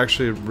was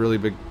actually a really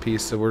big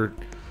piece, so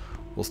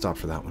we'll stop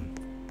for that one.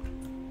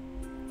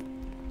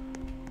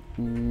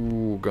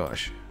 Ooh,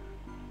 gosh.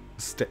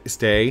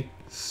 Stay.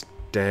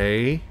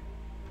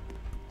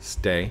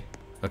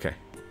 Okay,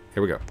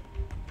 here we go.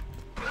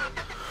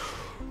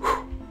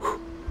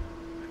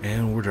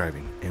 And we're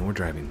driving, and we're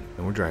driving,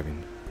 and we're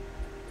driving.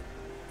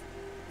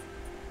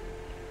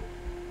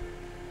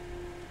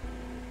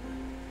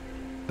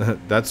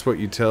 That's what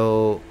you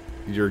tell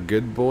your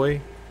good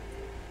boy?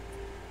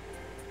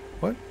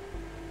 What?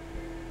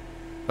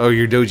 Oh,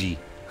 your doji.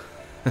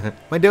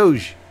 My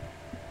doge.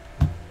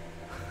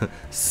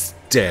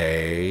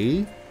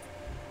 Stay.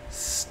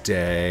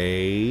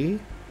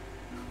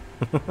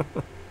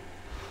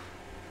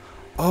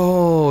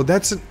 Oh,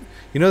 that's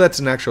that's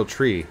an actual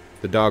tree.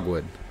 The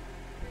dogwood.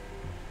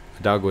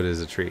 A dogwood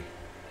is a tree.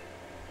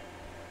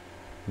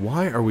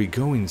 Why are we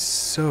going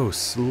so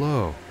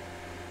slow?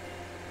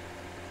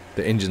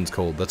 The engine's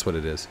cold. That's what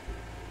it is.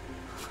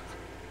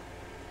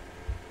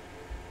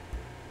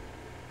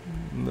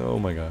 Oh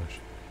my gosh.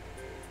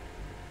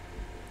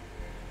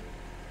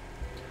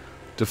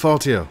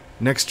 Defaultio.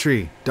 Next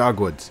tree.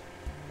 Dogwoods.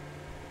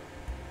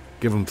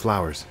 Give them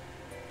flowers.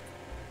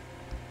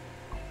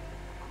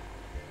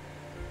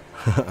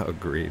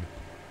 Agreed.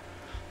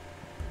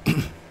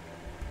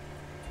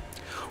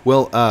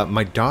 Well,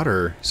 my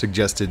daughter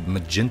suggested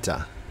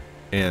magenta,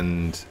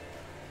 and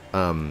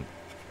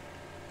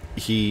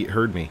he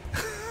heard me.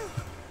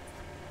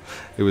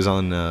 It was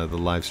on the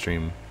live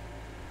stream,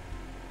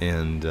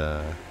 and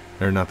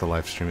or not the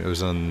live stream. It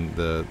was on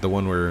the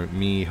one where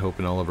me, Hope,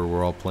 and Oliver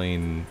were all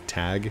playing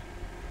tag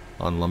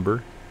on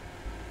lumber,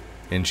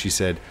 and she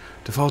said,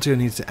 "Defaultio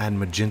needs to add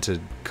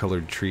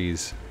magenta-colored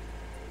trees."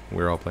 We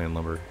were all playing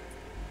lumber.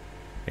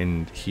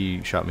 And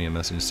he shot me a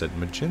message and said,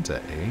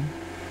 "Magenta, eh?"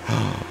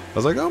 I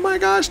was like, "Oh my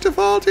gosh,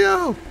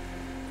 Defaultio!"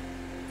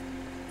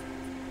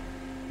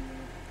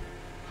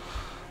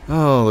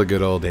 Oh, the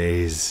good old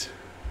days.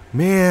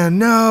 Man,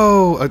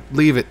 no!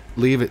 Leave it.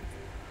 Leave it.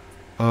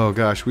 Oh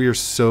gosh, we are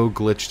so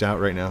glitched out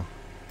right now.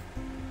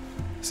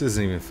 This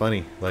isn't even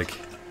funny. Like,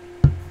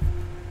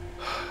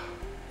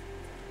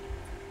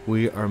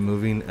 we are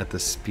moving at the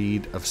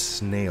speed of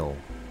snail.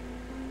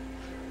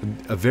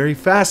 A very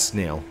fast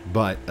snail,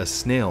 but a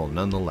snail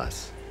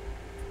nonetheless.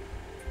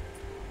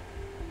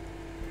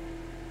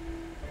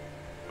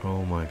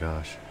 Oh my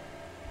gosh.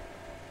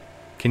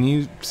 Can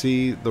you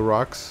see the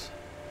rocks?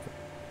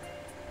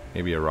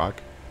 Maybe a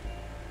rock?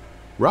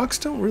 Rocks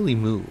don't really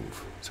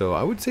move, so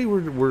I would say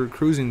we're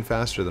cruising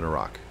faster than a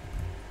rock.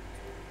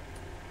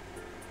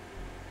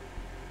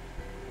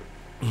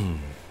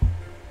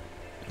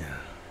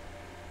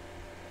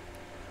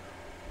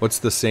 What's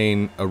the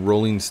saying? A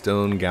rolling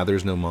stone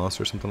gathers no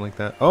moss, or something like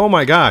that? Oh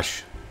my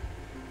gosh!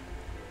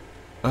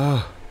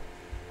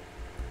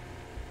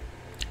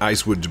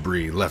 Icewood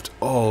debris left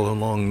all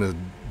along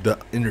the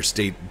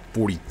Interstate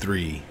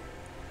 43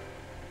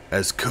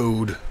 as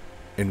Code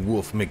and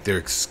Wolf make their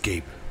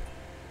escape.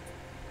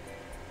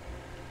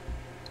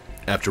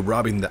 After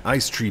robbing the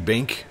ice tree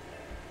bank.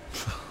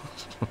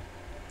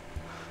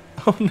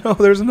 Oh no,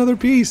 there's another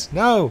piece!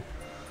 No!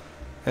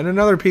 And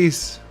another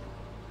piece!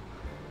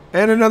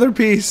 And another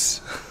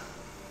piece.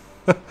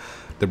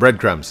 The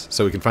breadcrumbs,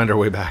 so we can find our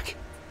way back.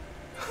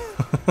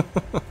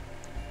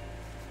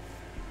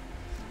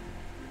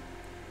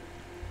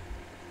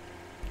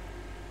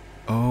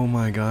 Oh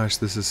my gosh,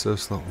 this is so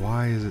slow.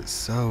 Why is it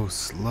so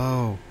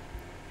slow?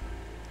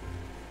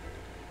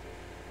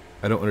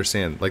 I don't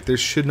understand. Like, there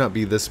should not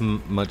be this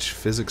much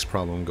physics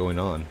problem going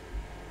on.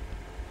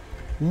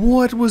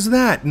 What was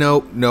that?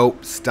 Nope,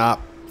 nope,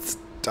 stop.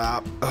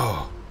 Stop.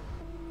 Oh.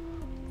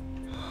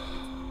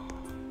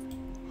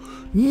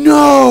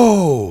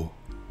 No!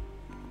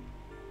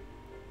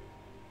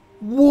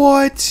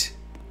 What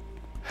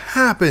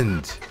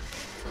happened?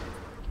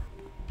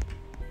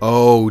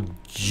 Oh,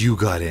 you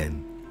got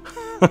in.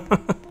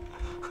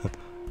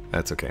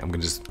 That's okay. I'm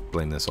gonna just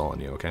blame this all on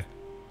you, okay?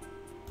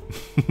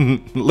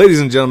 Ladies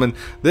and gentlemen,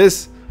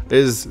 this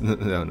is...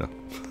 No.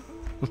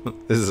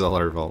 This is all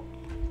our fault.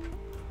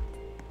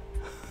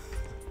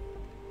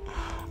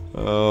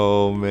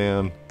 Oh,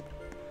 man.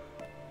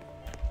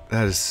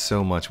 That is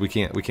so much. We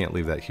can't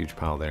leave that huge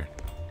pile there.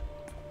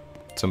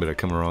 Somebody would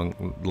come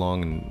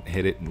along and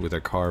hit it with their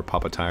car,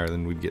 pop a tire,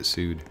 then we'd get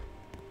sued.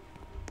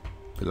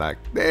 Be like,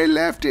 they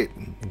left it,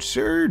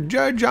 Sir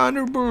Judge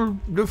Honorable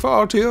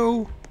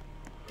Defaultio.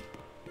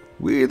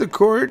 We, the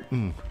court,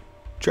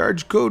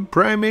 charge Code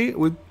Primate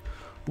with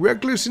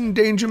reckless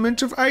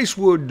endangerment of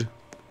Icewood.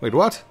 Wait,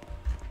 what?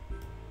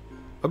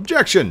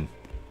 Objection!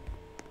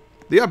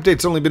 The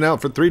update's only been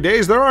out for 3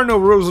 days. There are no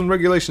rules and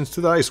regulations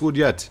to the Icewood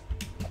yet.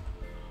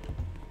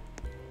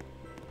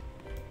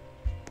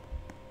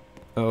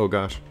 Oh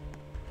gosh.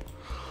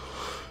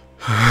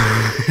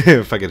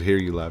 If I could hear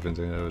you laughing,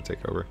 I would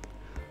take over.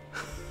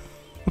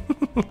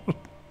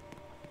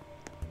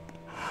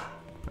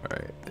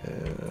 Alright.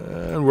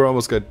 And we're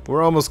almost good.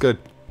 We're almost good.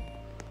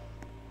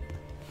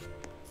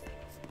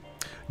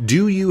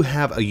 Do you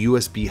have a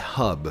USB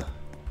hub?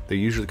 They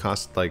usually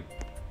cost like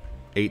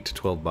 $8 to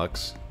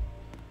 $12.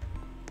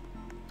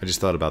 I just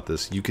thought about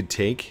this. You could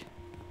take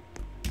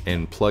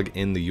and plug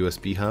in the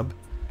USB hub,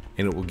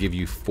 and it will give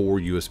you 4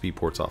 USB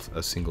ports off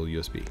a single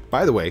USB.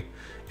 By the way,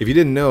 if you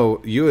didn't know,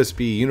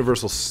 USB,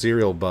 Universal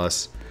Serial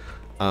Bus,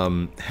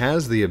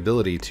 has the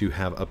ability to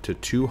have up to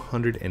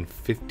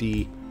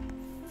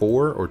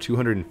 254 or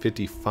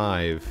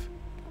 255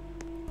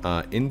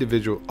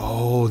 individual...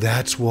 Oh,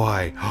 that's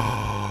why.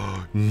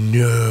 Oh,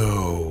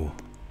 no.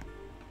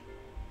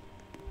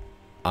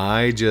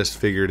 I just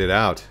figured it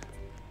out.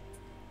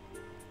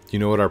 You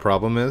know what our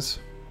problem is?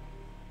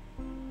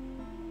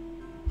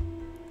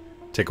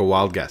 Take a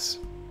wild guess.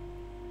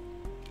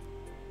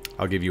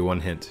 I'll give you one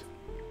hint.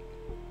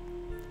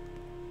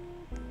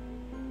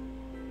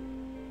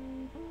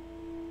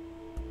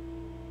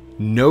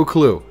 No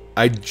clue.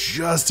 I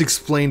just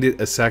explained it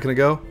a second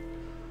ago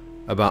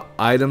about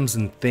items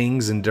and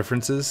things and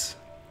differences.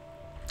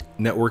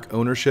 Network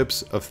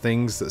ownerships of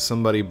things that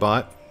somebody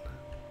bought.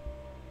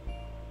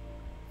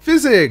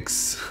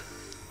 Physics!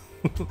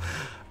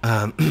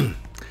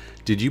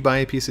 Did you buy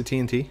a piece of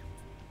TNT?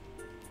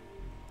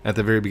 At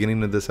the very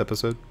beginning of this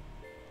episode?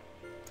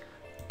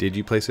 Did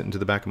you place it into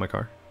the back of my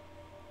car?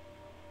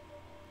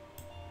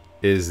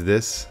 Is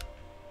this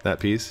that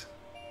piece?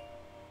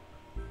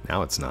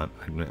 Now it's not.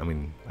 I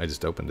mean, I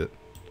just opened it.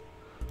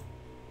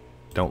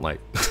 Don't like.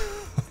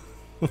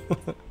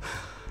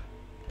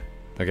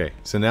 Okay,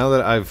 so now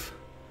that I've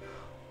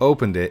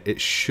opened it,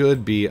 it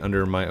should be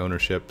under my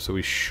ownership, so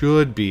we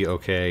should be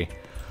okay.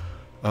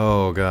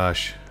 Oh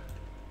gosh.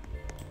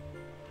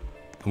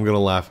 I'm gonna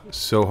laugh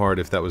so hard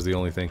if that was the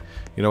only thing.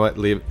 You know what?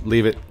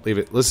 Leave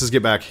it. Let's just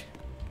get back.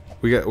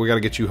 We gotta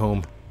get you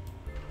home.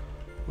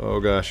 Oh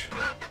gosh.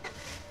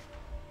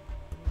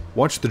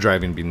 Watch the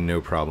driving be no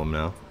problem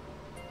now.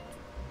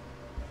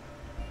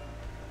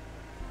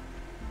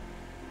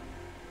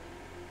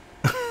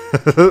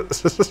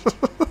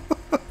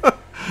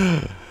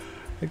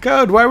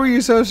 God, why were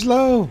you so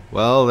slow?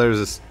 Well, there's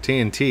this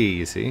TNT,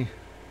 you see.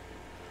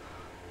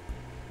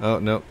 Oh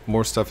no,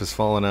 more stuff is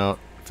falling out.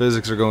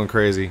 Physics are going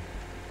crazy.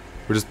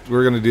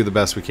 We're gonna do the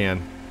best we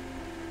can.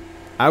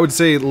 I would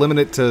say limit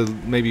it to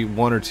maybe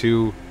 1 or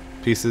 2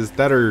 pieces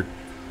that are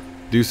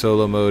do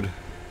solo mode,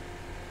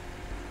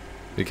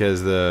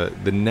 because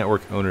the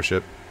network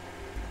ownership.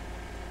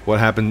 What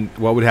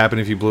would happen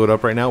if you blew it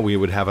up right now? We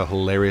would have a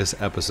hilarious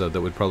episode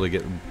that would probably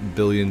get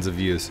billions of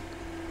views.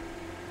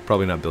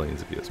 Probably not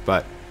billions of views,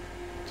 but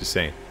just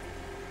saying.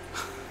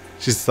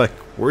 She's like,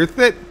 worth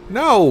it?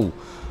 No,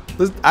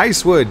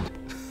 ice wood.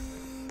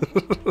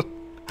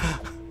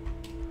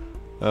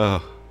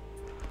 Oh,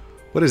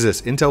 what is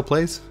this? Intel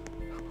Plays?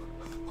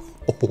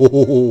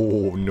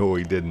 Oh no,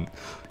 he didn't.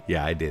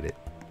 Yeah, I did it.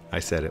 I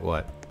said it.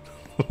 What?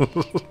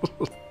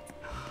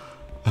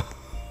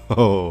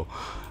 Oh,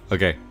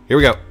 okay. Here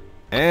we go.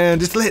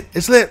 And it's lit.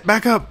 It's lit.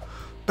 Back up.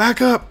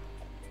 Back up.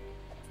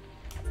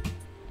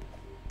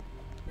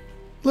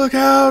 Look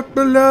out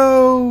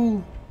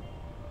below.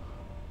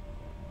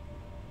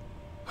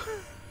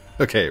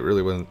 Okay, it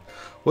really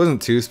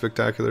wasn't too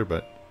spectacular,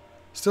 but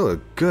still a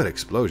good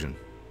explosion.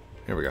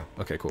 Here we go.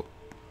 Okay, cool.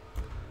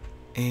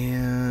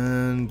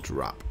 And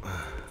drop.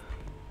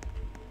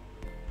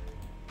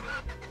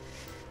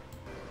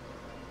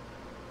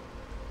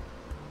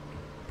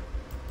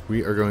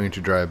 We are going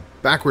to drive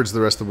backwards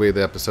the rest of the way of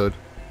the episode.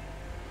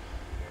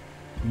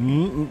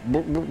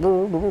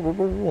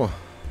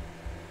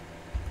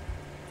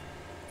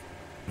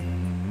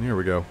 Here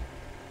we go.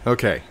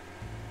 Okay.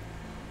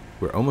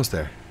 We're almost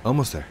there.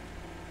 Almost there.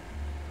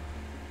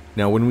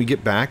 Now, when we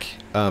get back,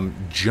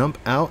 jump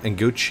out and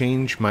go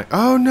change my...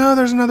 Oh, no,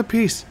 there's another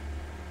piece.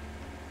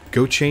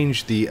 Go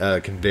change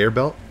the conveyor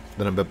belt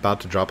that I'm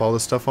about to drop all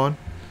this stuff on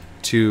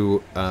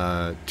to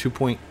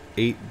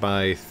 2.8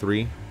 by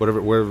 3,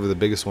 whatever the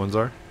biggest ones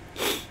are.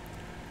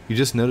 You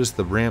just noticed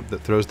the ramp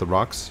that throws the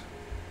rocks?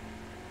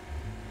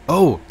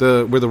 Oh,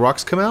 where the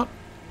rocks come out?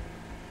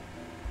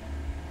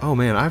 Oh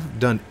man, I've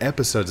done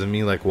episodes of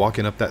me like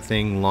walking up that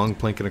thing, long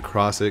planking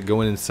across it,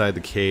 going inside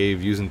the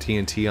cave, using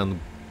TNT on the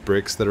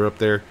bricks that are up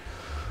there.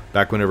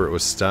 Back whenever it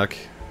was stuck.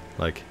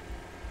 Like,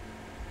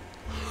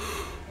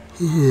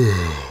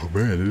 oh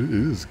man, it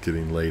is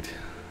getting late.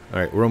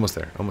 Alright, we're almost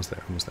there, almost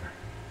there, almost there.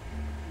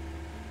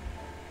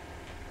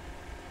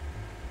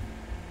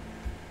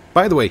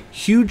 By the way,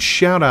 huge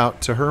shout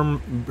out to her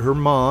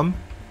mom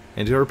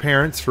and to her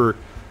parents for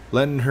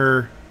letting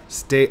her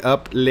stay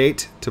up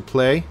late to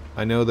play.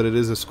 I know that it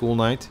is a school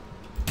night,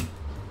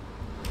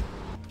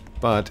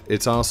 but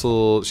it's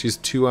also, she's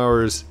 2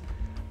 hours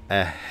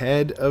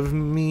ahead of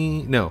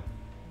me. No,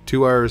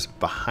 2 hours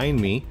behind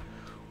me,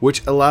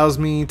 which allows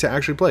me to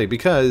actually play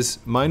because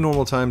my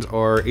normal times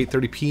are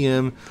 8:30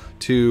 p.m.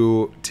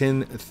 to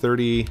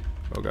 10:30.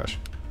 Oh gosh,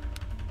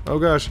 Oh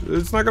gosh,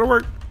 it's not gonna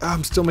work. Oh,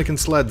 I'm still making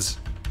sleds.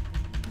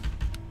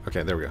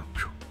 Okay, there we go.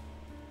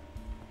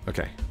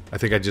 Okay, I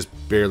think I just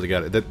barely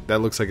got it. That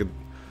looks like it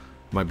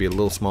might be a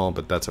little small,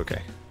 but that's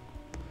okay.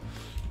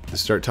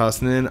 Just start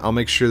tossing in. I'll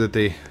make sure that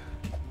they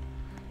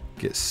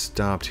get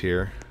stopped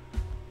here.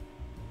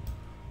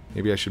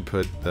 Maybe I should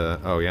put the...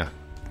 Oh, yeah.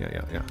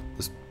 Yeah.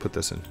 Let's put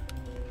this in.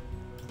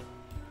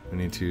 I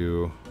need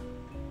to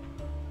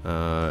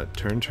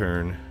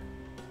turn,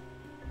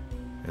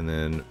 and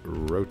then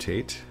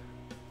rotate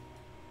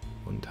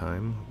one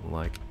time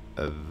like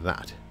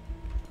that.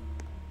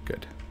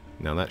 Good.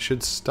 Now that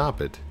should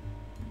stop it.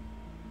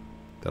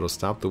 That'll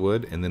stop the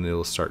wood, and then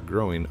it'll start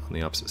growing on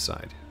the opposite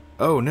side.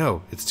 Oh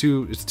no, it's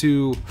too.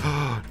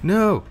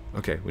 No.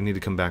 Okay, we need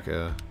to come back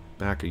a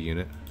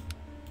unit.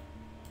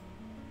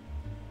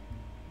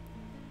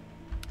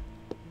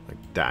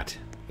 Like that.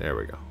 There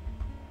we go.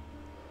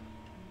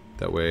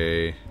 That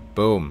way,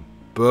 boom,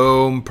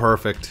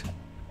 perfect.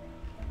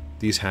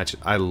 These hatches,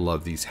 I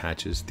love these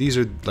hatches. These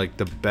are like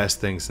the best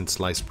things in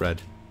sliced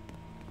bread.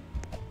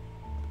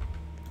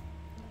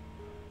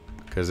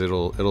 Because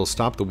it'll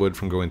stop the wood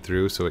from going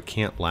through, so it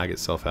can't lag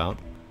itself out.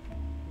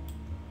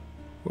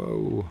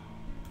 Whoa.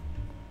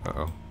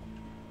 Uh-oh.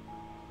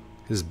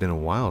 This has been a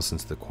while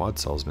since the quad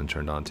cell's been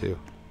turned on too.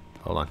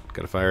 Hold on,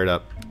 gotta fire it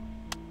up.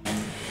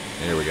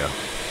 There we go.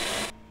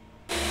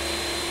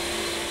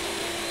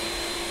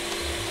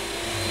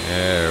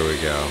 There we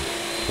go.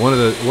 One of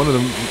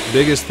the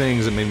biggest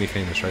things that made me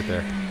famous right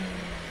there.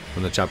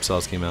 When the chop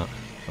saws came out.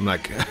 I'm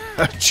like,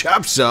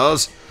 chop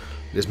saws?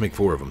 Just make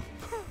 4 of them.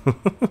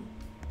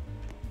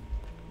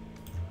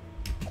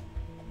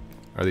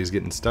 Are these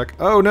getting stuck?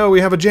 Oh no,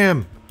 we have a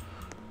jam!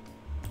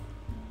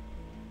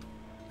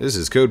 This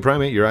is Code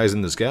Primate, your eyes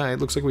in the sky. It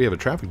looks like we have a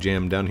traffic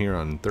jam down here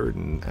on 3rd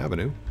and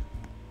Avenue.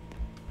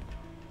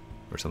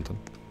 Or something.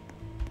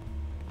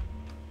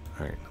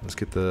 Alright, let's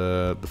get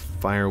the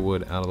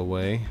firewood out of the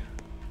way.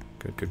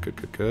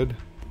 Good.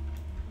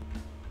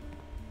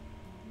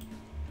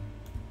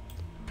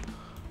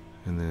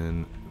 And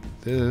then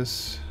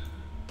this.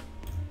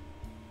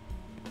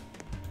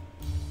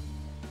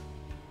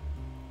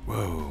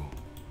 Whoa.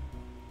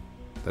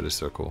 That is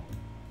so cool.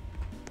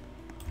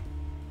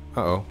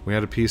 Uh-oh, we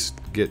had a piece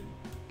get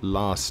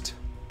lost.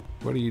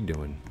 What are you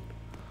doing?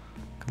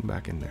 Come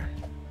back in there.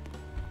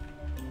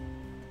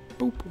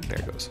 Boop, there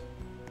it goes.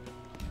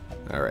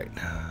 Alright,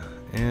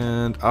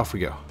 and off we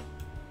go.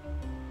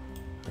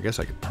 I guess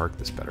I could park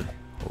this better.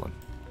 Hold on.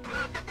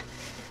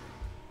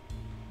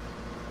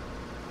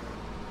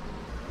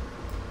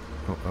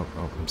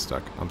 Oh, I'm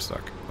stuck.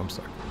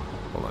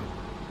 Hold on.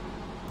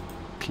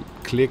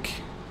 Click.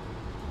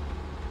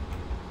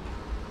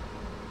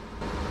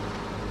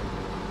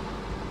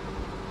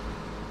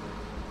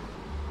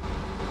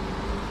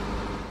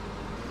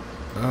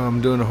 Oh,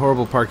 I'm doing a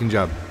horrible parking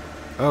job.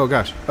 Oh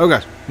gosh.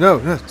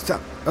 No,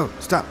 stop. Oh,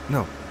 stop.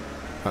 No.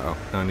 Uh-oh.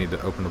 Now I need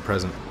to open the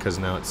present because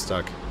now it's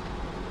stuck.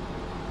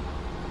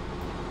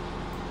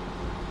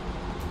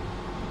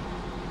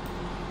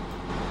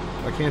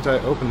 Why can't I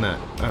open that?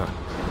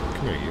 Oh,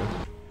 come here, you.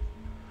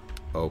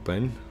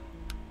 Open.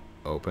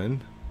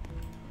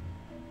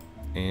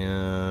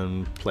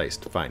 And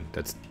placed. Fine.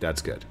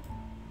 That's good.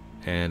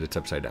 And it's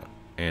upside down.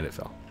 And it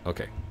fell.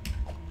 Okay.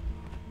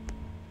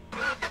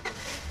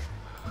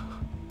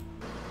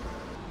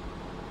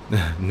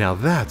 Now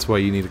that's why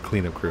you need a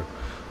cleanup crew.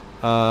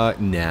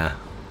 Nah,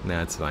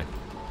 it's fine.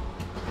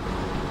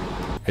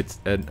 It's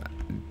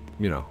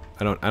you know,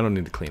 I don't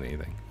need to clean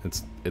anything.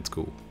 It's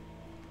cool.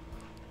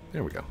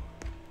 There we go.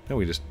 Now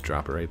we just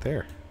drop it right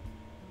there.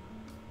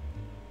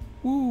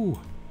 Woo!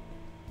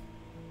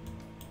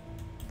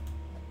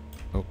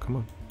 Oh, come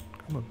on.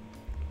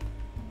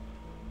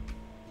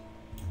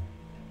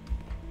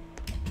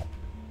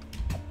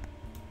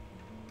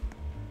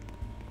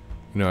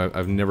 You know,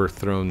 I've never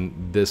thrown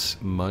this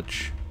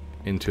much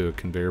into a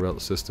conveyor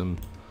belt system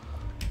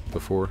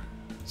before,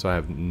 so I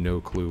have no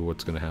clue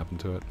what's going to happen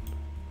to it.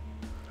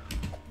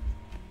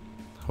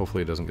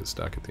 Hopefully it doesn't get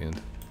stuck at the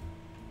end.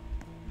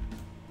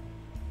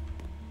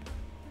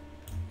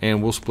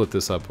 And we'll split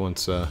this up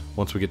once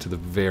we get to the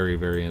very,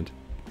 very end.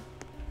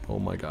 Oh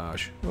my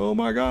gosh. Oh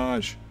my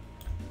gosh.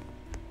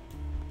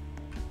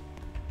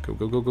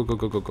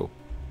 Go.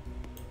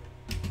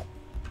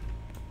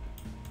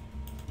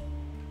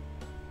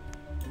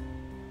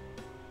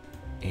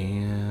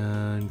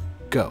 And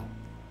go.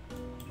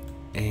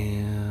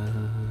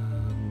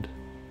 And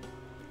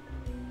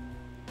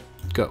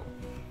go.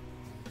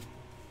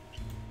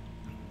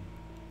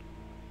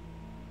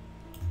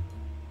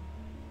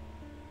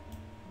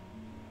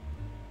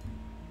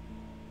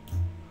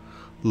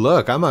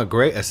 Look, I'm a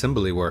great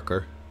assembly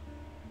worker.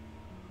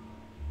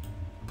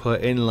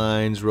 Put in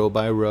lines, row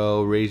by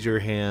row, raise your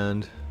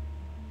hand,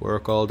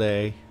 work all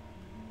day.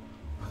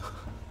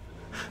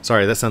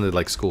 Sorry, that sounded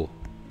like school.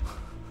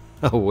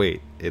 Oh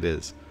wait, it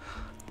is.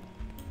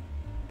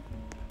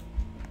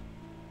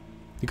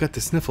 You got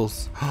the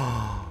sniffles.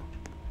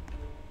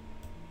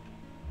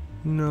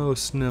 No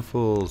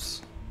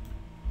sniffles.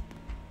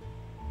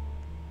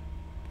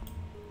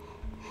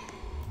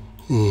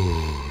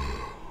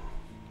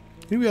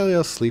 Anybody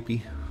else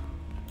sleepy?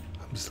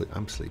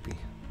 I'm sleepy.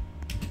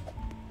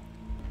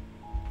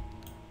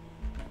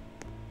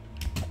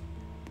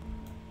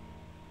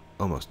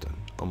 Almost done.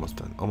 Almost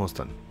done. Almost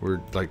done. We're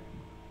like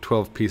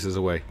 12 pieces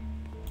away.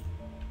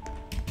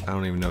 I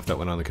don't even know if that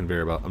went on the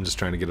conveyor belt. I'm just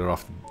trying to get it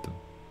off the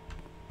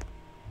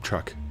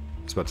truck.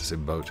 I was about to say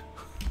boat.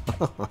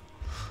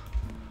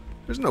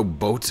 There's no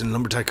boats in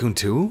Lumber Tycoon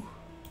 2?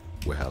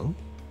 Well,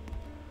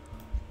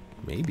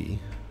 maybe.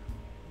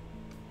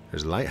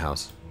 There's a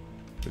lighthouse.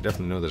 We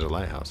definitely know there's a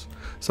lighthouse.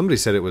 Somebody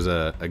said it was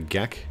a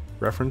Gek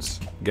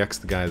reference. Gek's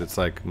the guy that's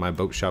like, my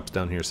boat shop's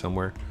down here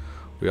somewhere.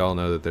 We all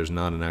know that there's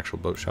not an actual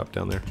boat shop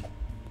down there.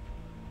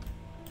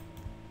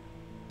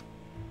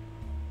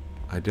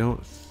 I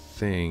don't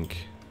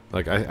think...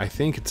 Like, I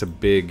think it's a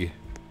big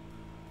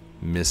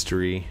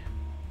mystery.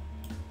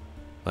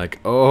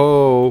 Like,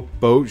 oh,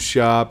 boat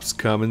shop's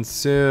coming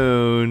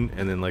soon.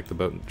 And then, like, the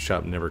boat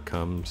shop never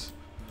comes.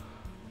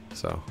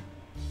 So...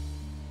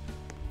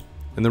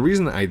 And the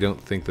reason I don't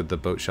think that the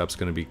boat shop's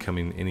going to be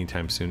coming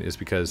anytime soon is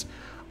because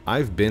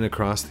I've been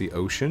across the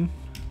ocean.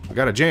 We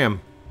got a jam.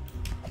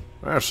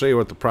 Let's see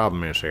what the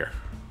problem is here.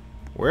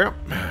 Well,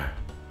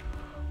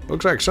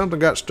 looks like something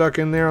got stuck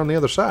in there on the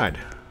other side.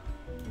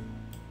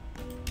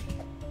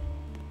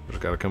 Just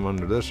got to come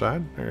under this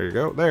side. There you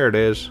go. There it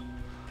is.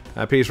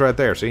 That piece right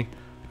there, see?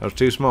 That was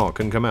too small. It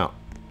couldn't come out.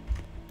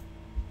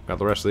 Got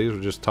the rest of these.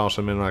 We'll just toss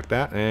them in like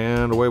that,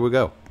 and away we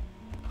go.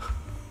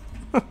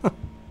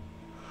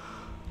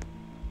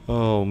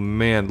 Oh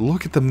man,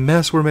 look at the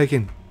mess we're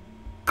making.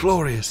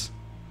 Glorious.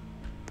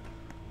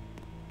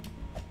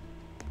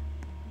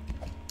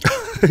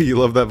 You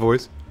love that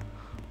voice?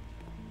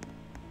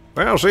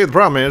 Well, see, the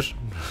problem is...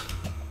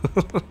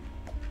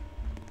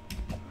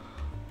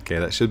 Okay,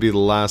 that should be the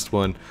last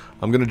one.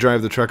 I'm going to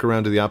drive the truck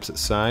around to the opposite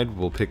side.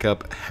 We'll pick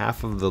up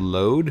half of the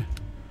load.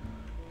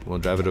 We'll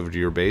drive it over to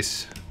your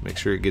base. Make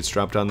sure it gets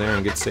dropped on there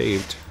and gets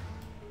saved.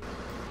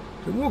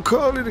 And we'll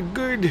call it a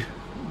good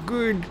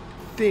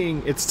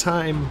thing. It's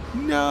time.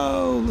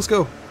 No, let's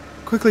go.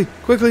 Quickly,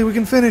 quickly, we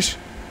can finish.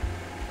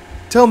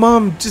 Tell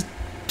Mom, just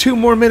 2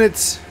 more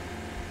minutes.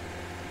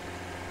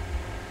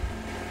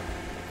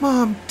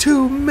 Mom,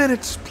 2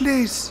 minutes,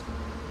 please.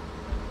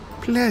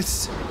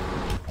 Please.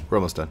 We're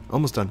almost done.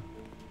 Almost done.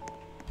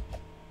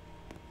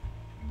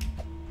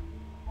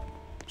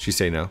 She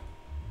say no.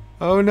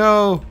 Oh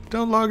no,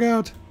 don't log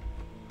out.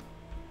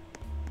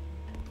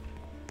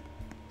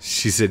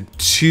 She said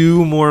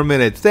 2 more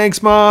minutes.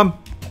 Thanks, Mom.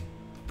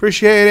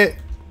 Appreciate it.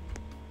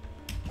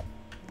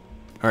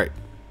 Alright.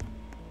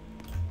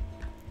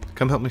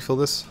 Come help me fill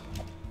this.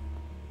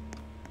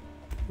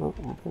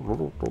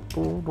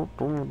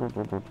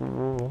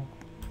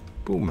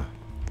 Boom.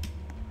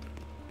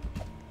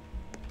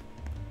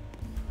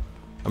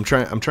 I'm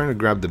trying to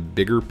grab the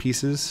bigger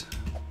pieces.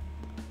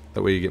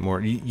 That way you get more.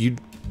 Do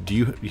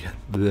you have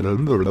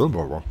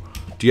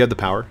the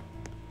power?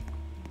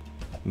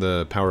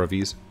 The power of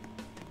ease?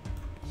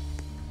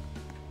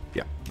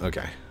 Yeah,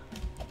 okay.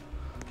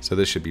 So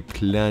this should be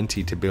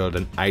plenty to build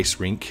an ice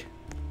rink.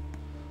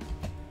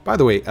 By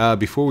the way,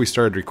 before we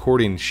started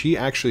recording, she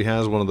actually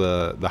has one of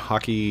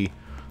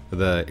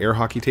the air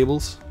hockey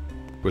tables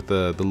with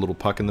the little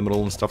puck in the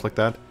middle and stuff like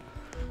that.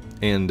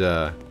 And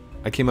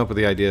I came up with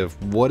the idea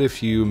of what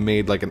if you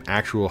made like an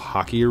actual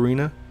hockey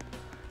arena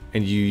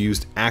and you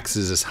used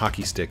axes as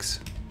hockey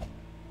sticks.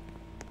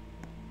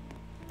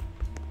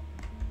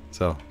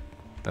 So,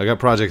 I got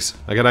projects,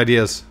 I got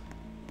ideas.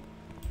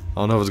 I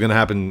don't know if it's gonna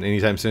happen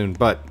anytime soon,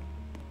 but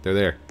they're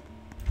there.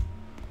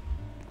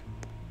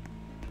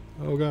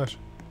 Oh gosh.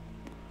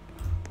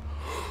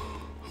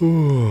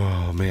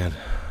 Oh man.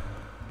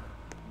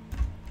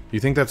 You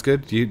think that's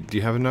good? Do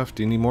you have enough?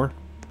 Do you need more?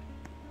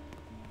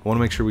 I want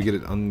to make sure we get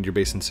it on your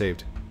base and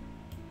saved.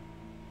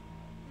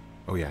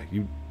 Oh yeah,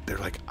 they're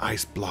like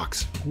ice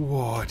blocks.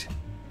 What?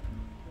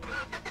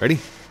 Ready?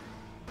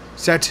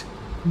 Set.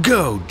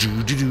 Go.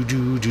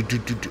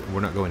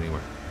 We're not going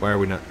anywhere. Why are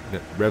we not?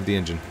 Rev the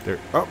engine. There.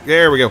 Oh,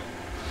 there we go.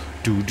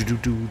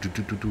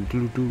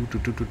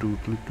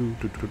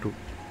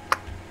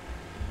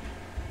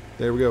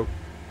 There we go.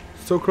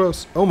 So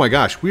close. Oh my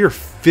gosh, we are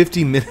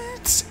 50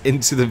 minutes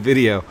into the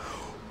video.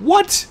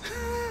 What?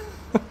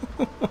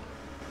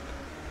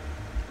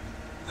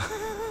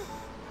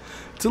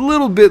 It's a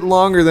little bit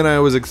longer than I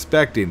was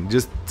expecting,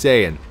 just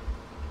saying.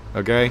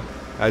 Okay?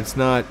 It's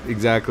not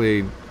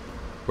exactly...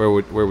 Where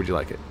would you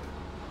like it?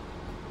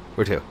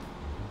 Where to?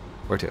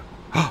 Where to?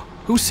 Oh,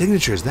 whose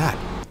signature is that?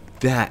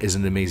 That is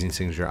an amazing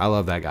signature. I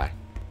love that guy.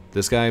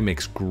 This guy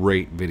makes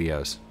great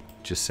videos.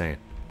 Just saying.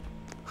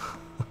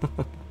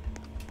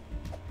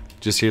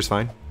 Just here's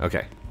fine?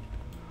 Okay.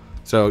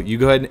 So you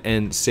go ahead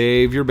and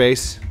save your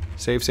base.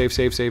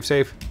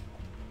 Save.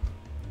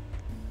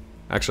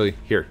 Actually,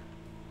 here.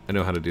 I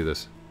know how to do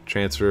this.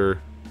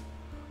 Transfer.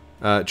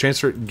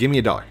 Give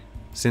me $1.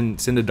 Send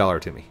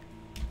 $1 to me.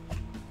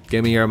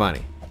 Give me your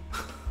money.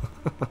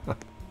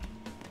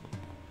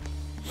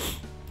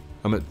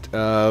 I'm at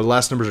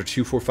last numbers are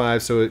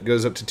 245, so it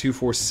goes up to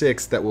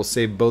 246. That will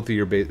save both of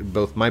your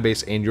both my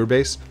base and your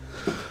base.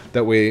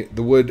 That way,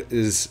 the wood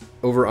is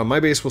over on my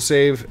base will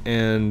save,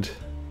 and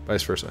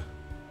vice versa.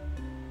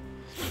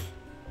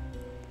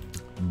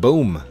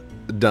 Boom,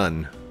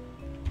 done.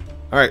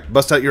 All right,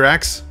 bust out your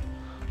axe.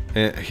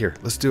 And here,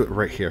 let's do it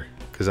right here,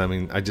 because I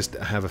mean, I just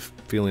have a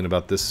feeling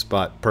about this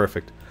spot.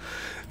 Perfect.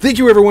 Thank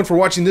you everyone for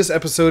watching this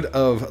episode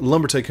of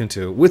Lumber Tycoon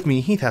 2 with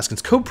me, Heath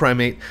Haskins,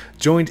 co-primate,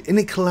 joined in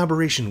a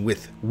collaboration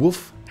with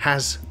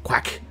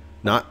WolfHasQuack,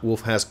 not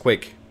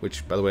WolfHasQuake,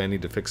 which, by the way, I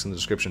need to fix in the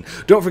description.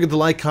 Don't forget to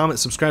like, comment,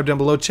 subscribe down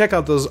below. Check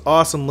out those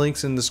awesome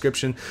links in the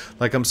description,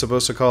 like I'm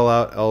supposed to call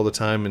out all the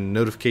time, and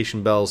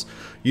notification bells.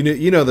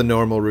 You know the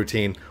normal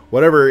routine.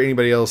 Whatever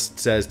anybody else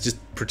says, just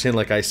pretend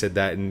like I said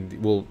that,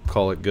 and we'll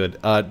call it good.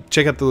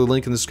 Check out the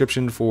link in the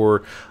description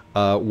for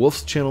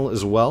Wolf's channel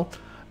as well.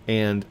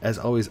 And as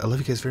always, I love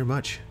you guys very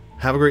much.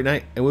 Have a great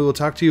night, and we will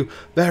talk to you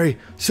very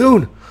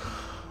soon.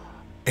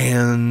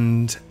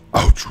 And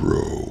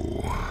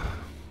outro.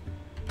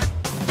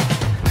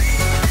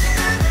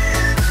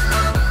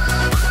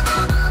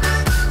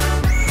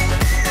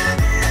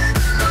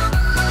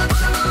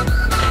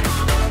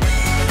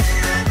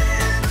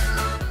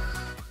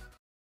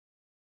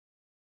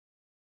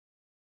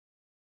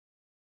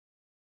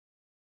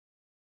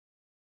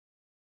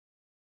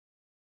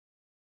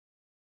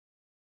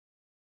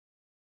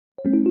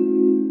 Thank you.